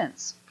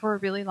substance for a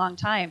really long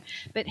time.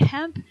 But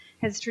hemp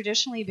has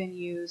traditionally been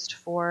used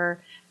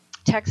for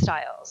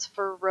textiles,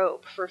 for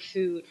rope, for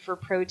food, for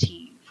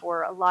protein,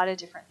 for a lot of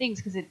different things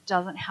because it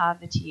doesn't have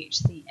the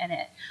THC in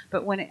it.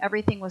 But when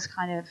everything was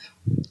kind of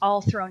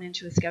all thrown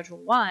into a Schedule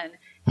 1,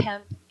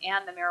 hemp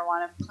and the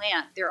marijuana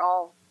plant, they're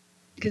all,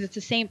 because it's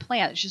the same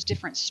plant, it's just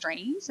different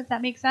strains, if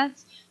that makes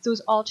sense. So it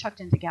was all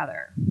chucked in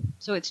together.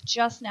 So it's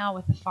just now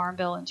with the Farm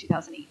Bill in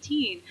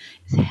 2018,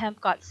 hemp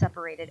got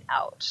separated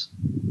out.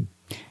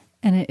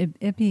 And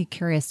it'd be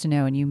curious to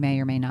know, and you may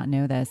or may not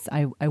know this,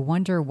 I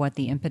wonder what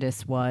the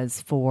impetus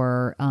was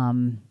for,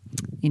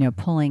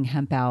 pulling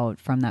hemp out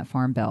from that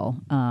Farm Bill.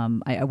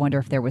 I wonder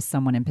if there was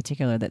someone in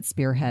particular that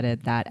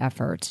spearheaded that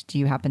effort. Do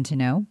you happen to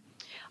know?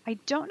 I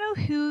don't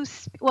know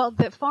well,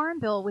 the Farm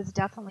Bill was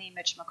definitely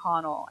Mitch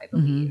McConnell, I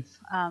believe,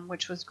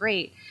 which was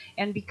great.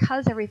 And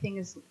because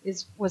everything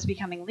was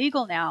becoming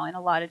legal now in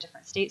a lot of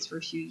different states for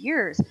a few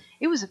years,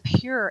 it was a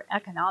pure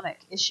economic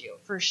issue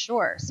for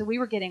sure. So we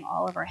were getting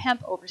all of our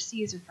hemp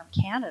overseas or from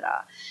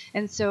Canada.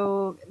 And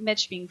so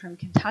Mitch, being from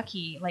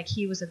Kentucky, like,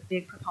 he was a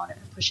big proponent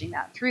of pushing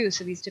that through.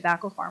 So these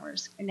tobacco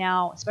farmers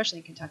now, especially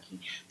in Kentucky,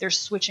 they're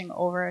switching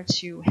over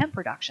to hemp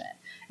production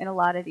in a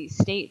lot of these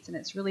states, and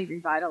it's really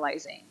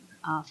revitalizing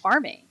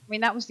farming. I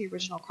mean, that was the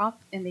original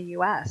crop in the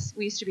U.S.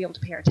 We used to be able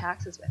to pay our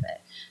taxes with it.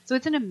 So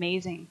it's an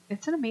amazing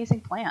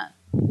plan.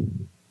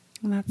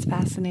 That's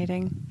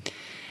fascinating.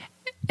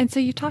 And so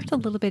you talked a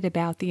little bit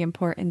about the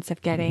importance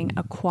of getting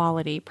a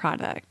quality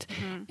product.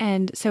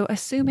 And so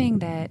assuming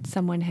that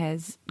someone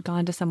has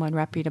gone to someone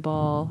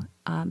reputable,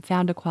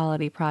 found a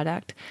quality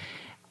product,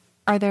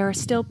 are there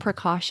still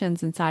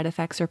precautions and side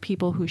effects or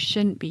people who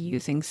shouldn't be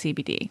using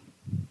CBD?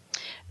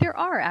 There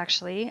are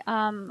actually.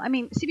 I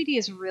mean, CBD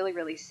is really,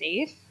 really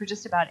safe for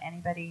just about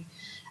anybody.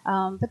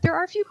 But there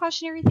are a few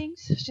cautionary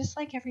things, just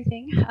like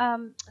everything.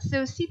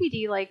 So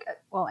CBD,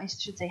 I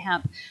should say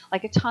hemp,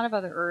 like a ton of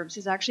other herbs,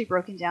 is actually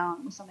broken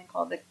down with something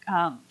called the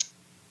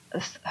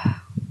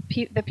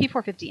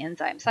P450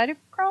 enzyme,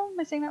 cytochrome. Am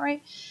I saying that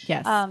right?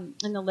 Yes.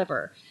 In the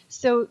liver.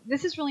 So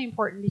this is really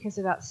important because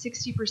about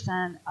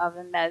 60% of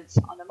the meds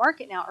on the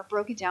market now are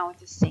broken down with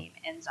the same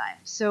enzyme.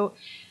 So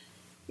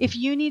if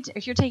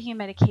you're taking a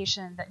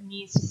medication that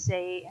needs to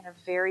stay in a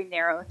very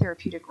narrow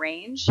therapeutic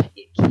range,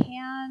 it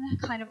can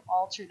kind of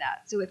alter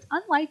that. So it's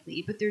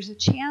unlikely, but there's a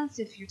chance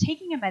if you're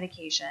taking a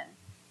medication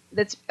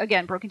that's,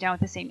 again, broken down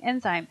with the same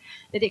enzyme,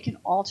 that it can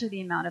alter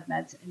the amount of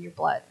meds in your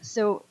blood.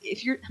 So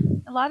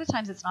a lot of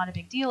times it's not a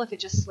big deal if it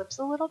just slips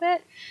a little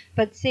bit,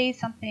 but say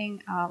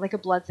something like a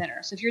blood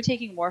thinner. So if you're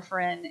taking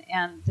warfarin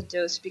and the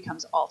dose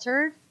becomes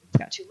altered, it's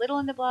got too little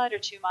in the blood or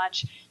too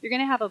much, you're going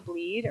to have a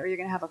bleed or you're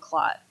going to have a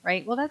clot,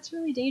 right? Well, that's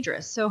really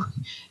dangerous. So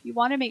you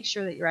want to make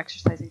sure that you're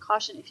exercising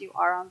caution if you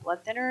are on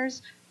blood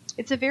thinners.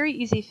 It's a very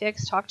easy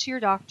fix. Talk to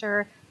your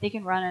doctor. They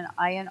can run an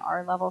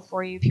INR level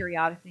for you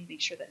periodically,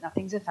 make sure that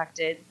nothing's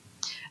affected.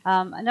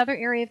 Another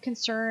area of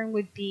concern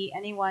would be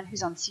anyone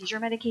who's on seizure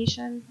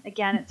medication.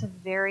 Again, it's a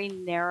very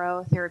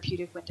narrow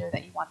therapeutic window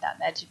that you want that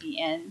med to be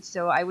in.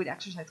 So I would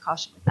exercise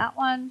caution with that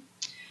one.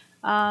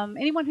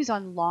 Anyone who's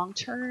on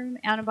long-term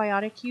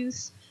antibiotic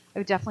use, I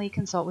would definitely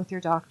consult with your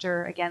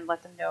doctor. Again,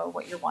 let them know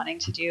what you're wanting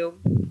to do.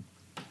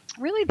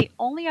 Really, the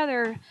only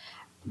other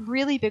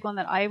really big one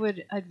that I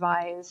would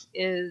advise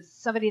is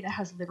somebody that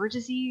has liver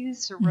disease,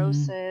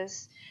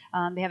 cirrhosis,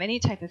 they have any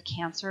type of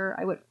cancer.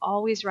 I would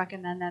always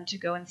recommend them to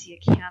go and see a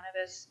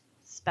cannabis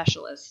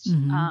specialist.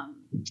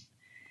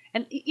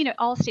 And,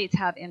 all states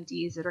have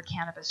MDs that are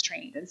cannabis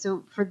trained. And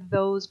so for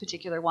those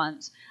particular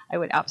ones, I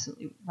would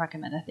absolutely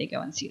recommend that they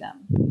go and see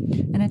them.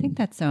 And I think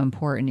that's so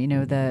important.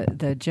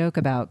 The joke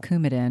about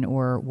Coumadin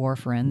or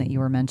warfarin that you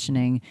were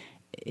mentioning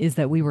is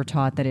that we were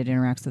taught that it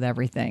interacts with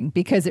everything,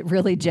 because it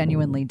really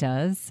genuinely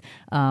does.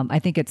 I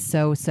think it's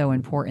so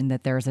important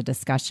that there's a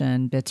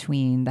discussion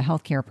between the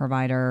healthcare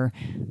provider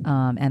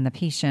and the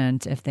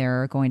patient if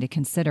they're going to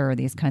consider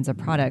these kinds of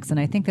products. And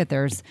I think that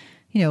there's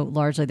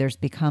largely there's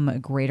become a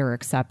greater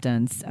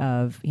acceptance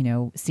of,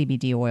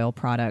 CBD oil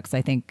products,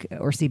 I think,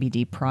 or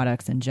CBD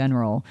products in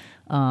general,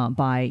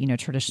 by,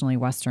 traditionally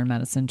Western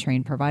medicine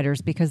trained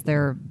providers, because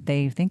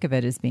they think of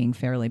it as being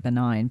fairly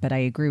benign. But I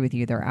agree with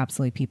you. There are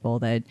absolutely people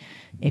that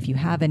if you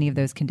have any of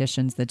those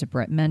conditions that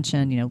Debrit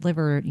mentioned,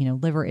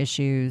 liver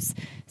issues,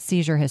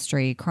 seizure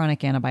history,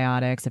 chronic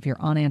antibiotics, if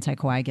you're on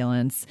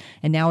anticoagulants,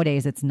 and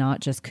nowadays it's not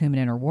just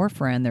Coumadin or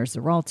warfarin, there's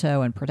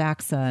Xarelto and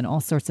Pradaxa and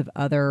all sorts of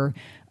other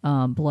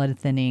blood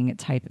thinning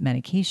type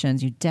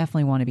medications, you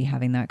definitely want to be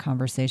having that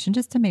conversation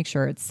just to make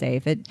sure it's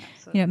safe. It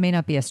may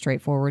not be a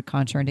straightforward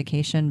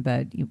contraindication,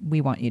 but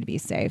we want you to be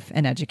safe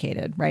and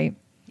educated, right?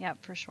 Yeah,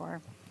 for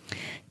sure.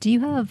 Do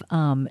you have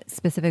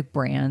specific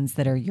brands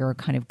that are your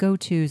kind of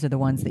go-tos or the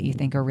ones that you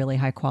think are really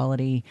high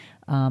quality?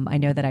 I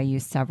know that I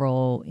use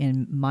several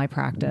in my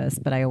practice,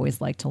 but I always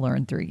like to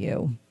learn through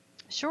you.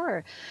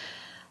 Sure.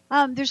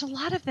 There's a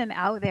lot of them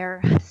out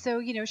there.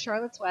 So,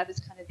 Charlotte's Web is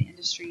kind of the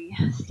industry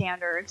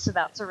standard. So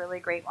that's a really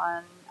great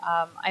one.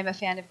 I'm a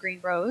fan of Green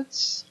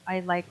Roads.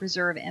 I like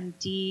Reserve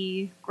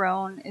MD.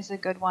 Grown is a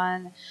good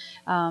one.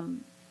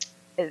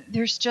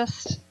 There's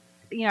just,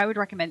 I would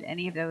recommend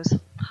any of those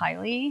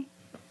highly.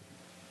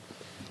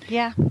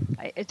 Yeah,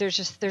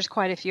 there's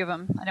quite a few of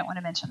them. I don't want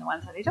to mention the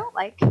ones that I don't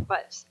like,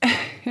 but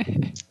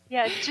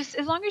yeah, just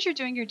as long as you're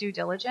doing your due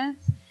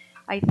diligence,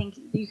 I think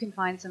you can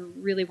find some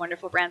really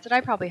wonderful brands that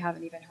I probably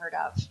haven't even heard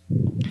of.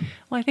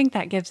 Well, I think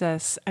that gives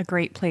us a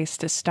great place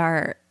to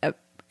start.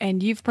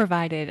 And you've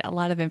provided a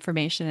lot of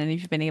information and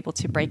you've been able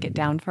to break it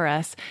down for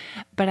us.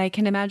 But I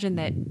can imagine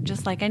that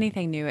just like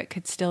anything new, it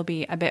could still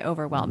be a bit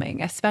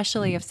overwhelming,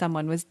 especially if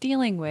someone was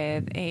dealing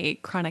with a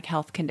chronic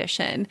health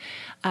condition,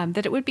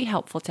 that it would be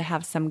helpful to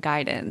have some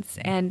guidance.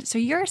 And so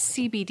you're a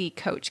CBD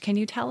coach. Can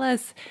you tell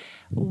us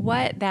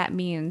what that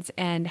means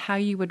and how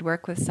you would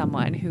work with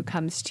someone who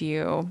comes to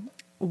you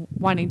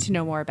wanting to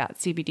know more about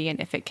CBD and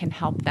if it can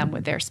help them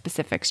with their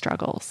specific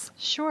struggles?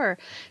 Sure.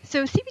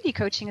 So CBD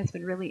coaching has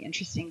been really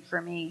interesting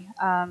for me.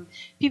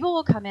 People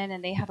will come in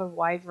and they have a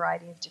wide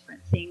variety of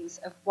different things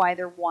of why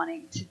they're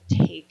wanting to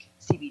take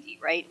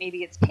CBD, right?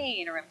 Maybe it's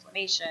pain or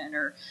inflammation,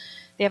 or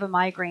they have a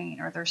migraine,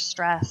 or they're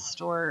stressed,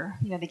 or,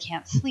 they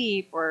can't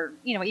sleep, or,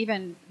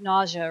 even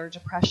nausea or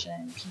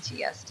depression,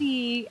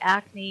 PTSD,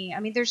 acne. I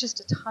mean, there's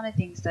just a ton of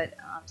things that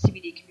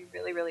CBD can be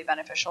really, really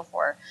beneficial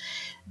for.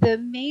 The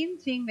main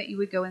thing that you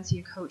would go and see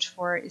a coach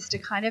for is to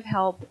kind of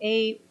help,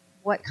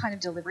 what kind of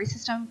delivery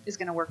system is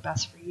going to work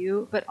best for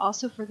you, but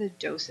also for the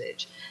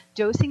dosage.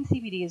 Dosing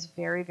CBD is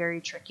very,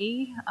 very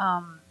tricky.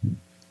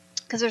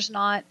 Because there's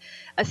not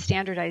a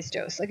standardized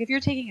dose. Like if you're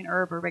taking an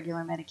herb or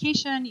regular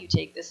medication, you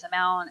take this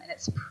amount and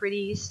it's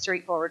pretty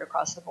straightforward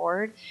across the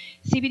board.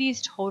 CBD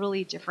is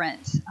totally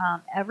different.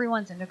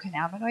 Everyone's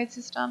endocannabinoid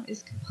system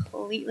is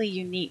completely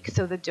unique.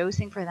 So the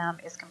dosing for them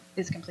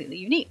is completely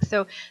unique.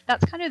 So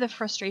that's kind of the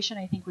frustration,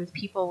 I think, with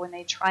people when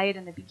they try it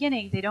in the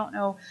beginning. They don't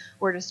know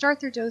where to start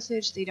their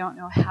dosage. They don't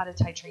know how to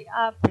titrate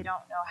up. They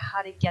don't know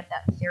how to get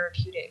that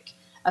therapeutic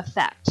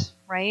effect,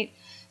 right?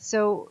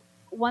 So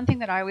one thing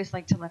that I always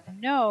like to let them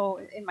know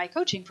in my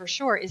coaching for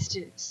sure is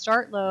to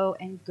start low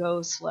and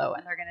go slow.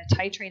 And they're going to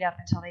titrate up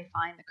until they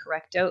find the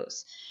correct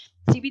dose.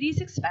 CBD is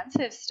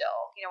expensive still.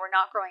 We're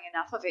not growing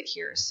enough of it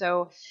here.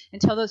 So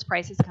until those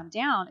prices come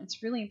down,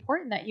 it's really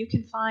important that you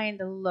can find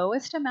the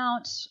lowest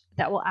amount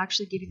that will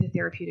actually give you the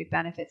therapeutic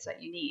benefits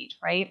that you need,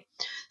 right?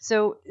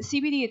 So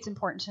CBD, it's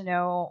important to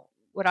know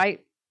what I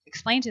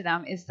explain to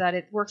them is that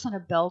it works on a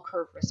bell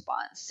curve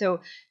response.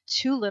 So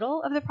too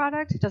little of the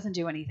product doesn't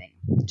do anything.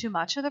 Too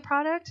much of the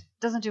product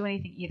doesn't do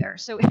anything either.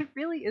 So it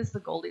really is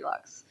the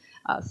Goldilocks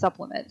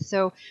supplement.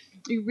 So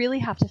you really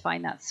have to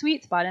find that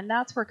sweet spot, and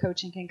that's where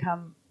coaching can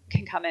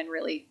come in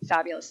really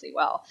fabulously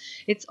well.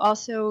 It's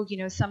also,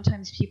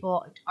 sometimes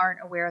people aren't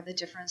aware of the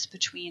difference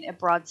between a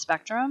broad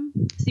spectrum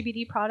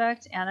CBD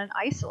product and an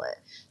isolate.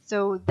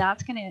 So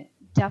that's going to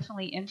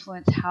definitely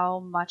influence how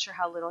much or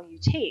how little you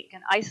take.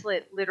 An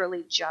isolate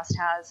literally just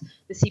has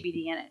the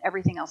CBD in it.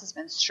 Everything else has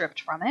been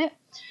stripped from it.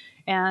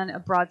 And a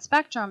broad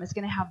spectrum is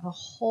going to have the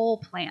whole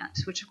plant,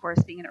 which of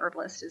course, being an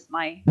herbalist is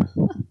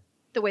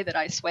the way that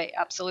I sway,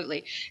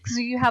 absolutely. Because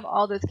you have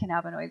all those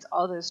cannabinoids,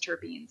 all those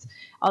terpenes,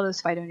 all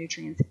those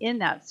phytonutrients in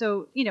that.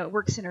 So, it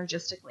works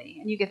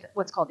synergistically, and you get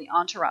what's called the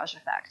entourage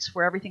effect,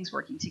 where everything's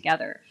working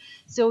together.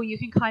 So you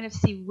can kind of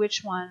see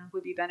which one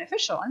would be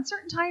beneficial. And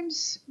certain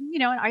times,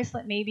 an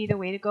isolate may be the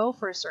way to go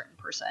for a certain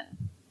person.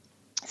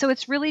 So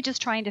it's really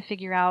just trying to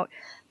figure out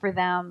for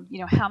them,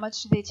 how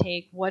much do they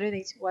take? What are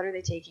they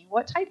taking?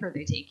 What type are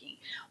they taking?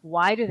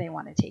 Why do they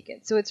want to take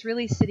it? So it's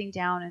really sitting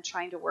down and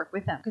trying to work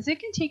with them, because it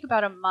can take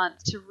about a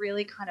month to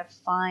really kind of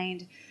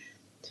find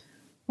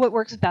what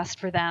works best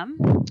for them.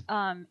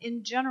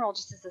 In general,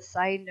 just as a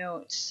side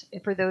note,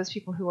 for those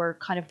people who are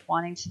kind of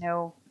wanting to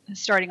know,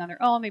 starting on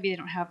their own, maybe they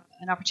don't have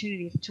an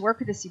opportunity to work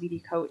with a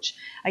CBD coach,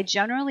 I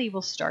generally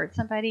will start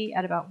somebody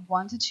at about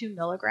 1 to 2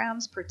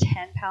 milligrams per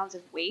 10 pounds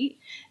of weight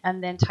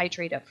and then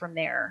titrate up from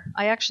there.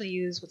 I actually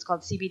use what's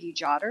called CBD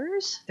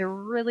jotters. They're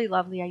really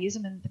lovely. I use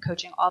them in the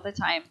coaching all the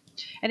time.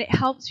 And it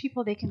helps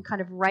people, they can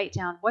kind of write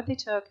down what they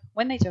took,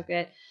 when they took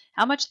it,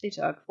 how much they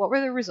took, what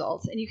were the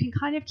results, and you can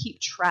kind of keep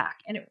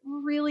track. And it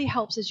really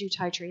helps as you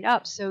titrate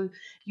up, so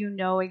you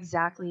know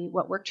exactly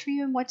what worked for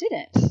you and what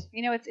didn't.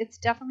 It's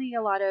definitely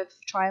a lot of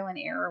trial and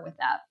error with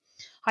that.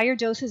 Higher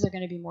doses are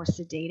going to be more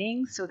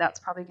sedating, so that's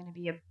probably going to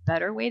be a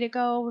better way to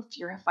go if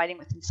you're fighting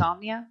with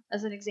insomnia,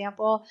 as an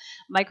example.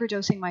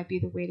 Microdosing might be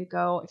the way to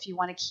go if you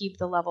want to keep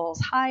the levels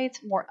high.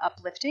 It's more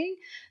uplifting,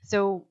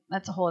 so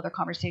that's a whole other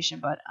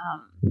conversation. But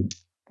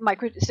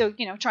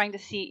trying to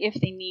see if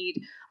they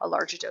need a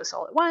larger dose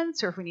all at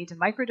once, or if we need to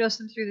microdose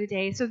them through the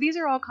day. So these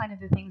are all kind of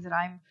the things that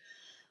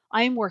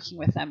I'm working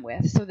with them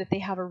with, so that they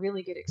have a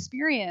really good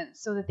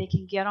experience, so that they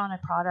can get on a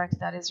product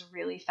that is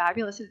really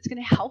fabulous and it's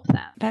going to help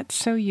them. That's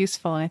so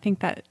useful. And I think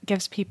that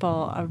gives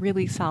people a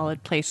really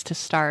solid place to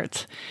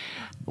start.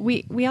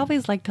 We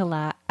always like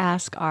to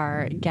ask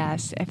our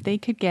guests if they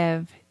could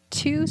give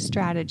 2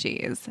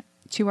 strategies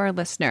to our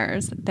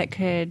listeners that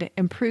could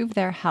improve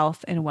their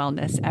health and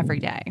wellness every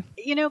day.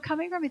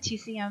 Coming from a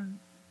TCM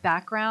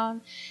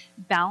background,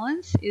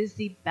 balance is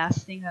the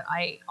best thing that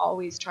I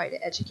always try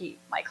to educate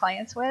my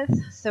clients with.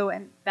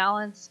 And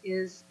balance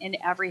is in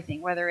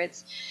everything, whether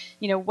it's,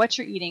 what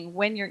you're eating,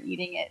 when you're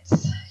eating it,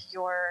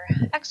 your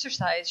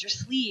exercise, your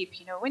sleep,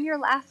 when you're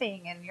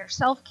laughing, and your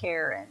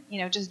self-care,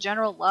 and, just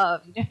general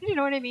love, you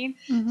know what I mean?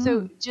 Mm-hmm.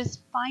 So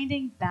just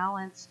finding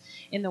balance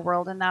in the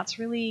world. And that's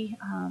really,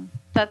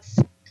 that's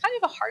kind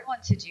of a hard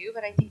one to do,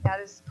 but I think that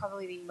is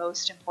probably the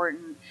most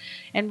important.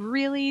 And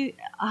really, if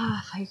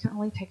I could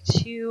only pick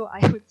 2,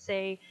 I would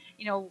say,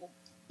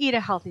 eat a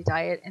healthy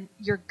diet, and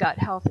your gut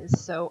health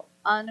is so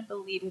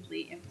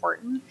unbelievably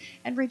important,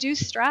 and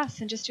reduce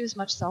stress and just do as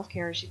much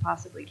self-care as you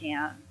possibly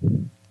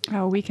can.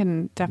 Oh, we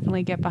can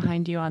definitely get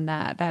behind you on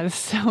that. That is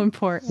so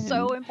important.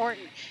 So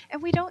important.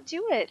 And we don't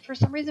do it. For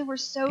some reason, we're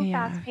so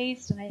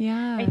fast-paced. And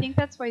I think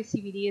that's why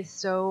CBD is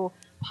so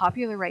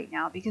popular right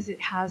now because it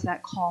has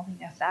that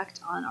calming effect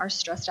on our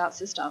stressed out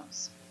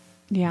systems.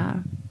 Yeah,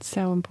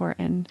 so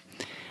important.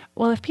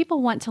 Well, if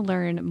people want to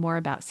learn more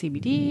about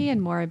CBD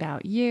and more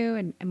about you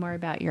and more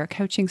about your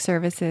coaching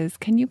services,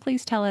 can you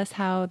please tell us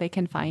how they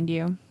can find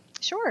you?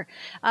 Sure.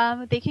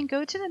 They can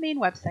go to the main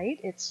website.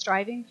 It's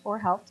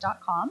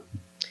strivingforhealth.com.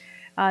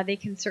 They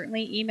can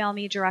certainly email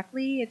me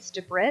directly. It's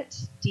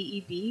Debritt,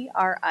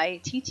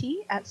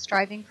 DEBRITT, at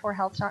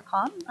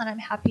strivingforhealth.com. And I'm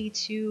happy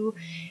to,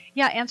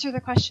 answer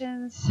the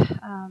questions.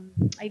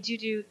 I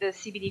do the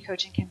CBD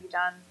coaching can be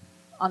done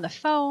on the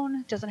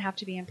phone, doesn't have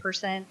to be in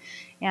person.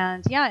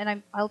 And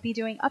I'll be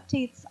doing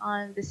updates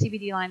on the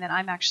CBD line that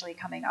I'm actually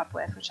coming up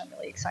with, which I'm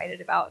really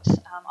excited about,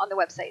 on the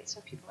website. So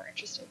if people are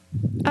interested.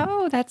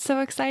 Oh, that's so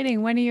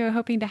exciting. When are you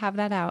hoping to have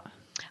that out?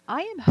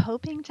 I am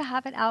hoping to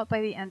have it out by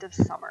the end of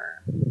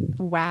summer.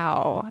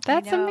 Wow,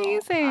 that's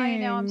amazing. I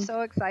know, I'm so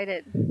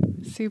excited.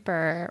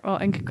 Super. Well,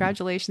 and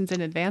congratulations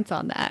in advance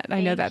on that. I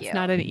know that's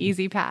not an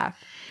easy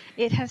path.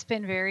 It has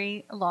been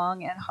very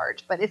long and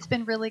hard, but it's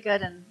been really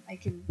good. And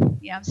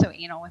I'm so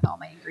anal with all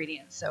my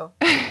ingredients. So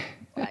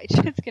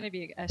it's going to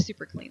be a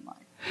super clean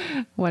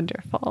line.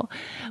 Wonderful.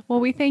 Well,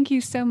 we thank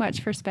you so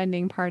much for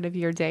spending part of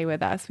your day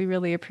with us. We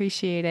really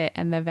appreciate it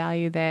and the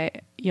value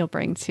that you'll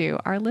bring to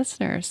our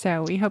listeners.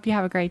 So we hope you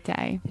have a great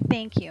day.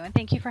 Thank you. And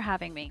thank you for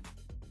having me.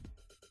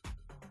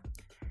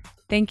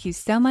 Thank you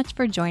so much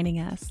for joining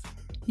us.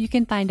 You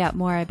can find out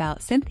more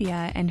about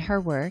Cynthia and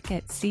her work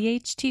at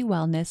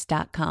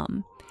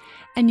chtwellness.com.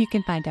 And you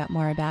can find out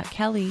more about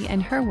Kelly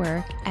and her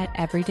work at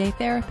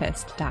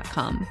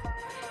everydaytherapist.com.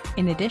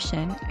 In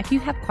addition, if you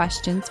have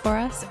questions for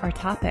us or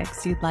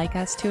topics you'd like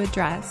us to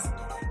address,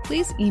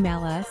 please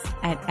email us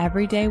at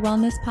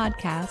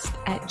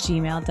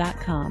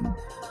everydaywellnesspodcast@gmail.com.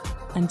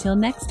 Until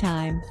next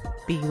time,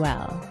 be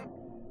well.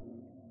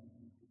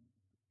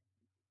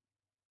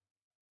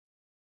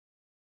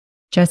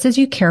 Just as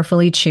you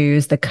carefully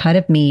choose the cut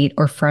of meat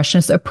or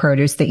freshness of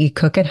produce that you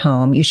cook at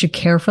home, you should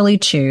carefully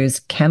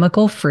choose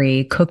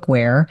chemical-free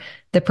cookware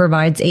that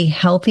provides a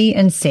healthy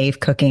and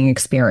safe cooking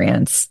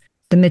experience.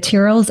 The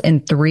materials in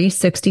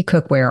 360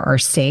 cookware are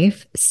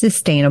safe,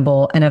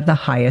 sustainable, and of the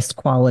highest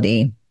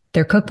quality.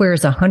 Their cookware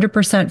is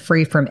 100%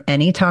 free from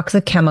any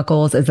toxic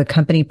chemicals, as the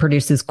company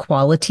produces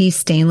quality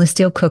stainless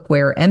steel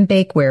cookware and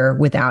bakeware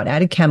without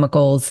added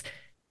chemicals,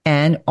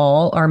 and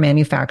all are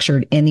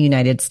manufactured in the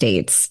United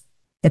States.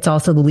 It's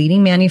also the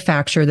leading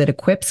manufacturer that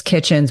equips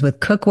kitchens with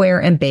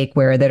cookware and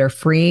bakeware that are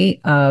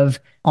free of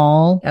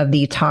all of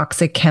the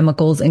toxic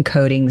chemicals and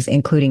coatings,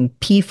 including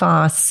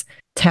PFAS,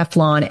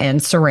 Teflon,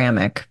 and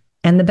ceramic.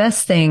 And the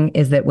best thing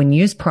is that when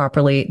used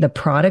properly, the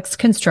product's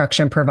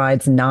construction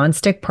provides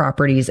nonstick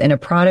properties and a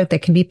product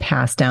that can be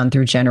passed down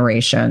through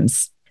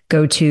generations.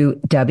 Go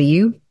to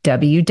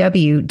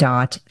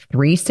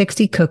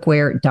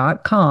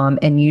www.360cookware.com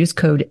and use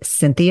code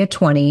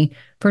Cynthia20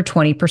 for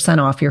 20%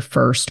 off your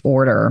first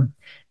order.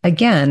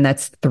 Again,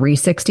 that's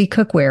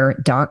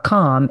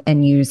 360cookware.com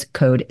and use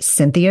code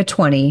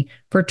Cynthia20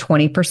 for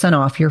 20%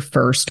 off your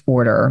first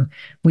order.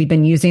 We've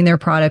been using their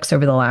products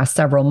over the last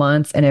several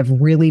months and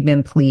have really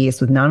been pleased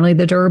with not only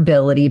the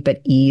durability,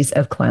 but ease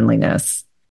of cleanliness.